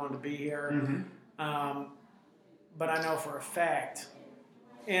never really wanted to be here. Mm-hmm. But I know for a fact,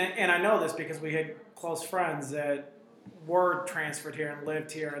 and I know this because we had close friends that were transferred here and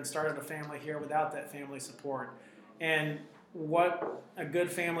lived here and started a family here without that family support. And what a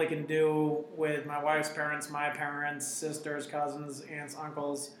good family can do with my wife's parents, my parents, sisters, cousins, aunts,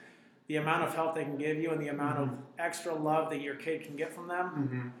 uncles, the amount of help they can give you and the amount of extra love that your kid can get from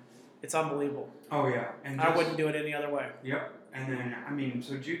them, it's unbelievable. Oh, yeah. And I wouldn't do it any other way. Yep. And then, I mean,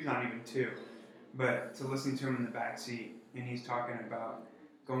 so Jude's not even 2, but to listen to him in the back seat, and he's talking about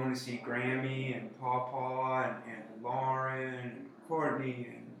going to see Grammy and Paw and Lauren and Courtney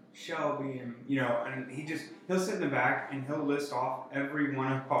and Shelby and and he'll sit in the back and he'll list off every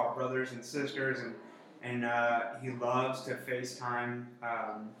one of our brothers and sisters and he loves to FaceTime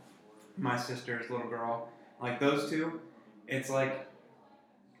my sister's little girl. Like those two, it's like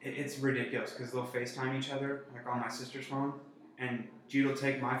it's ridiculous because they'll FaceTime each other like on my sister's phone, and Jude will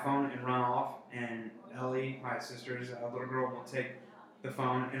take my phone and run off, and Ellie, my sister's little girl, will take the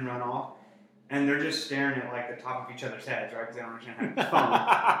phone and run off. And they're just staring at like the top of each other's heads, right? Because they don't understand how to use the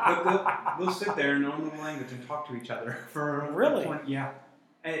phone. But they'll sit there in their own little language and talk to each other for really. Yeah,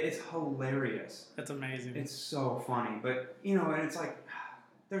 it's hilarious. That's amazing. It's so funny, but and it's like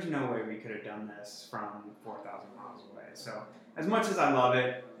there's no way we could have done this from 4,000 miles away. So as much as I love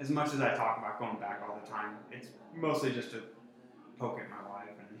it, as much as I talk about going back all the time, it's mostly just to poke at my wife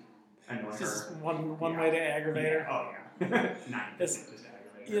and annoy her. Just one way to aggravate her. Oh yeah, 90% just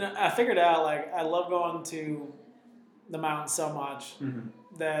aggravate her. I figured out, like, I love going to the mountains so much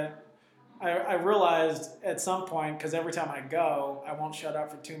that I realized at some point, because every time I go, I won't shut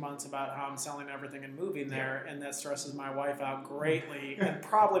up for 2 months about how I'm selling everything and moving there, and that stresses my wife out greatly, and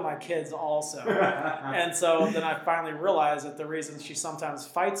probably my kids also. And so then I finally realized that the reason she sometimes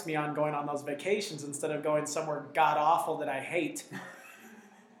fights me on going on those vacations instead of going somewhere god-awful that I hate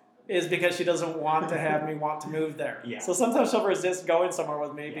is because she doesn't want to have me want to move there. Yeah. So sometimes she'll resist going somewhere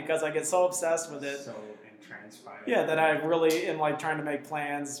with me because I get so obsessed with it. So entranced by it. Yeah, that I really am like trying to make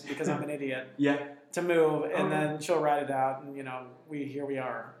plans because I'm an idiot. Yeah. To move, and then she'll write it out, and here we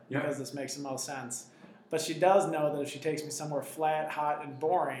are because Yep. this makes the most sense. But she does know that if she takes me somewhere flat, hot, and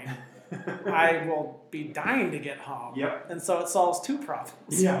boring, I will be dying to get home. Yep. And so it solves two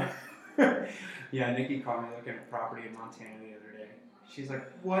problems. Yeah. Yeah, Nikki called me looking at property in Montana the other day. She's like,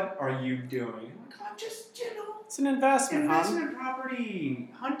 "What are you doing?" I'm like, "I'm just, It's an investment, investment property,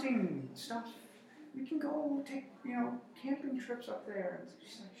 hunting stuff. We can go take, camping trips up there." And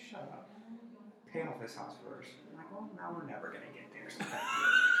she's like, "Shut up. Pay off this house first." I'm like, "Well, now we're never going to get there."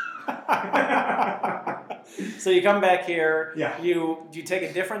 So you come back here. Yeah. You take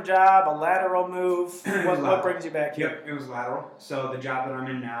a different job, a lateral move. What brings you back here? Yep, it was lateral. So the job that I'm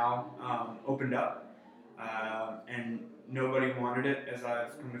in now opened up, and nobody wanted it, as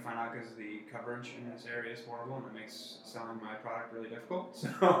I've come to find out, because the coverage in this area is horrible, and it makes selling my product really difficult.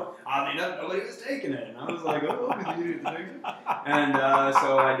 So oddly enough, nobody was taking it, and I was like, "Oh, could you do it?" And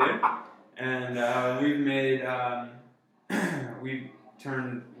so I did, and we've made we've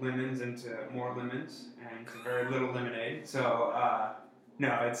turned lemons into more lemons and to very little lemonade. So no,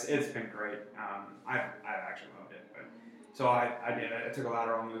 it's been great. I've actually loved it. But so I did. I took a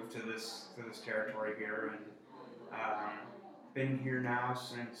lateral move to this territory here, and been here now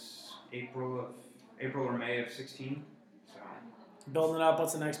since April or May of 16. So Building it up.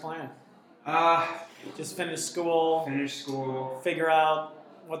 What's the next plan? Just finish school. Figure out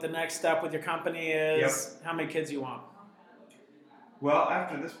what the next step with your company is. Yep. How many kids you want? Well,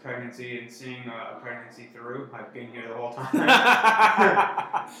 after this pregnancy and seeing a pregnancy through, I've been here the whole time.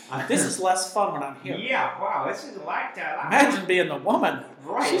 This is less fun when I'm here. Yeah, wow, this is like that. Imagine being the woman.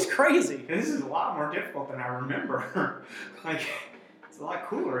 Right. She's crazy. This is a lot more difficult than I remember. Like, it's a lot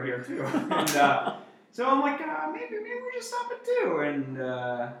cooler here, too. And so I'm like, maybe we just stop at 2.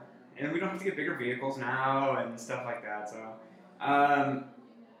 And we don't have to get bigger vehicles now and stuff like that. So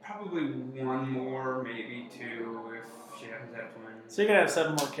probably 1 more, maybe 2 if she happens to have twins. So you're going to have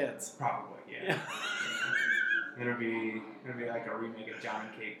 7 more kids. Probably, yeah. It'll be like a remake of Johnny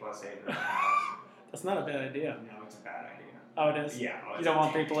Cake plus 8 in the house. That's not a bad idea. No, it's a bad idea. Oh, it is? Yeah. You don't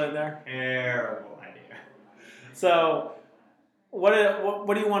want people in there? Terrible idea. So what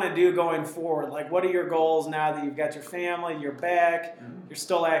do you want to do going forward? Like, what are your goals now that you've got your family, you're back, you're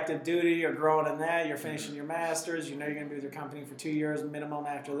still active duty, you're growing in that, you're finishing your master's, you're going to be with your company for 2 years minimum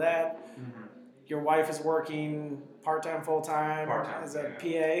after that. Mm-hmm. Your wife is working part-time, full-time as a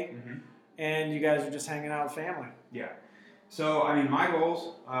PA, and you guys are just hanging out with family. Yeah. So, I mean, my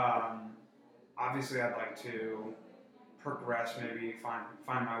goals, obviously I'd like to progress, maybe find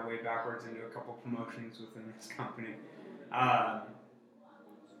my way backwards into a couple promotions within this company. And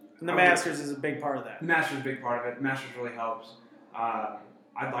the Masters is a big part of that. The Masters is a big part of it. The Masters really helps.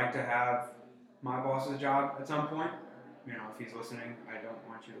 I'd like to have my boss's job at some point. If he's listening, I don't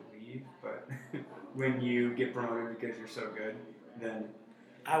want you to leave, but when you get promoted because you're so good, then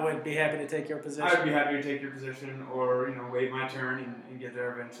I would be happy to take your position. I would be happy to take your position, or wait my turn and get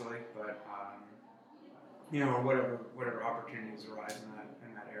there eventually. But or whatever opportunities arise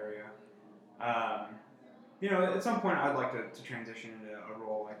in that area. At some point I'd like to transition into a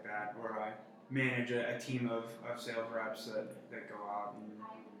role like that, where I manage a team of sales reps that go out and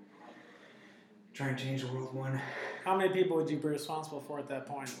Try and change the world one. How many people would you be responsible for at that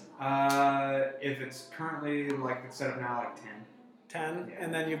point? If it's currently like it's set up now, like 10. 10? Yeah.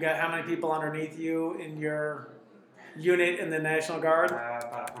 And then you've got how many people underneath you in your unit in the National Guard?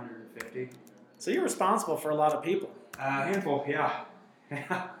 About 150. So you're responsible for a lot of people. A handful, yeah.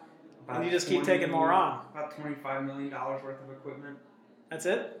 And you just keep taking more on. About $25 million worth of equipment. That's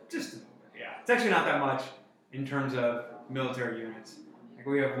it? Just, yeah. It's actually not that much in terms of military units. Like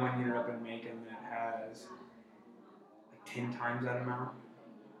we have one unit up in Macon that has like 10 times that amount.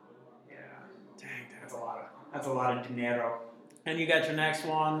 Yeah. Dang, That's a lot of dinero. And you got your next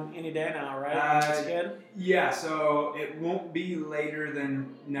one any day now, right? That's good. Yeah, so it won't be later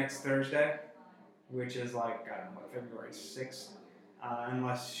than next Thursday, which is like, I don't know, February 6th,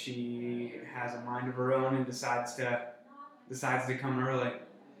 unless she has a mind of her own and decides to come early.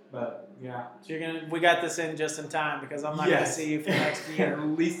 But yeah. So we got this in just in time because I'm not going to see you for the next year. At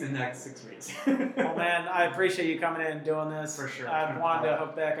least the next 6 weeks. Well, man, I appreciate you coming in and doing this. For sure. I've wanted to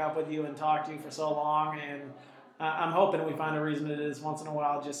hook back up with you and talk to you for so long, and I'm hoping we find a reason to do this once in a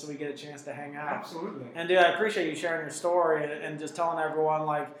while just so we get a chance to hang out. Absolutely. And dude, I appreciate you sharing your story and just telling everyone,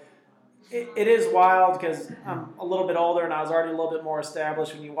 like, it is wild because I'm a little bit older and I was already a little bit more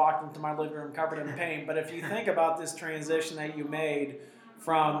established when you walked into my living room covered in paint. But if you think about this transition that you made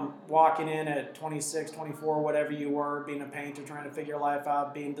from walking in at 26, 24, whatever you were, being a painter, trying to figure life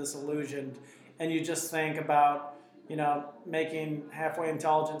out, being disillusioned, and you just think about, making halfway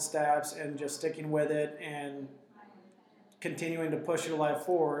intelligent steps and just sticking with it and continuing to push your life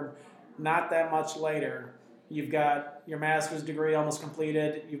forward, not that much later, you've got your master's degree almost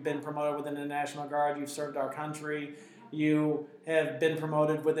completed, you've been promoted within the National Guard, you've served our country, you have been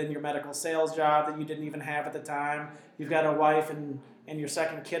promoted within your medical sales job that you didn't even have at the time, you've got a wife and your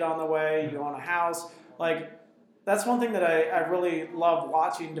second kid on the way, you own a house. Like, that's one thing that I really love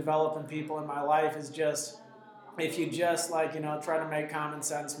watching develop in people in my life is just, if you just try to make common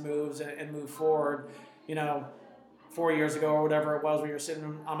sense moves and move forward, 4 years ago or whatever it was when you're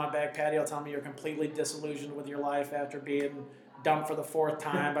sitting on my back patio telling me you're completely disillusioned with your life after being dumped for the fourth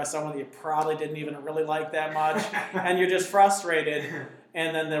time by someone that you probably didn't even really like that much, and you're just frustrated.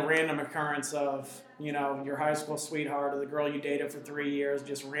 And then the random occurrence of, your high school sweetheart or the girl you dated for 3 years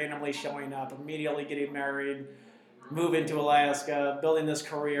just randomly showing up, immediately getting married, moving to Alaska, building this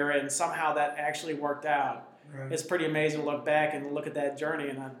career, and somehow that actually worked out. Right. It's pretty amazing to look back and look at that journey.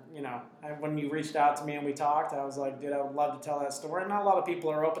 And, when you reached out to me and we talked, I was like, dude, I would love to tell that story. And not a lot of people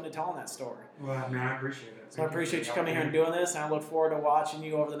are open to telling that story. Well, man, I appreciate it. So I appreciate you coming here and doing this, and I look forward to watching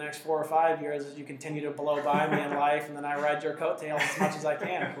you over the next 4 or 5 years as you continue to blow by me in life, and then I ride your coattails as much as I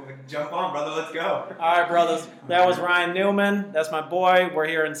can. Jump on, brother. Let's go. All right, brothers. That was Ryan Newman. That's my boy. We're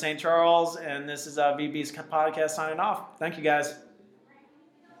here in St. Charles, and this is VB's podcast signing off. Thank you, guys.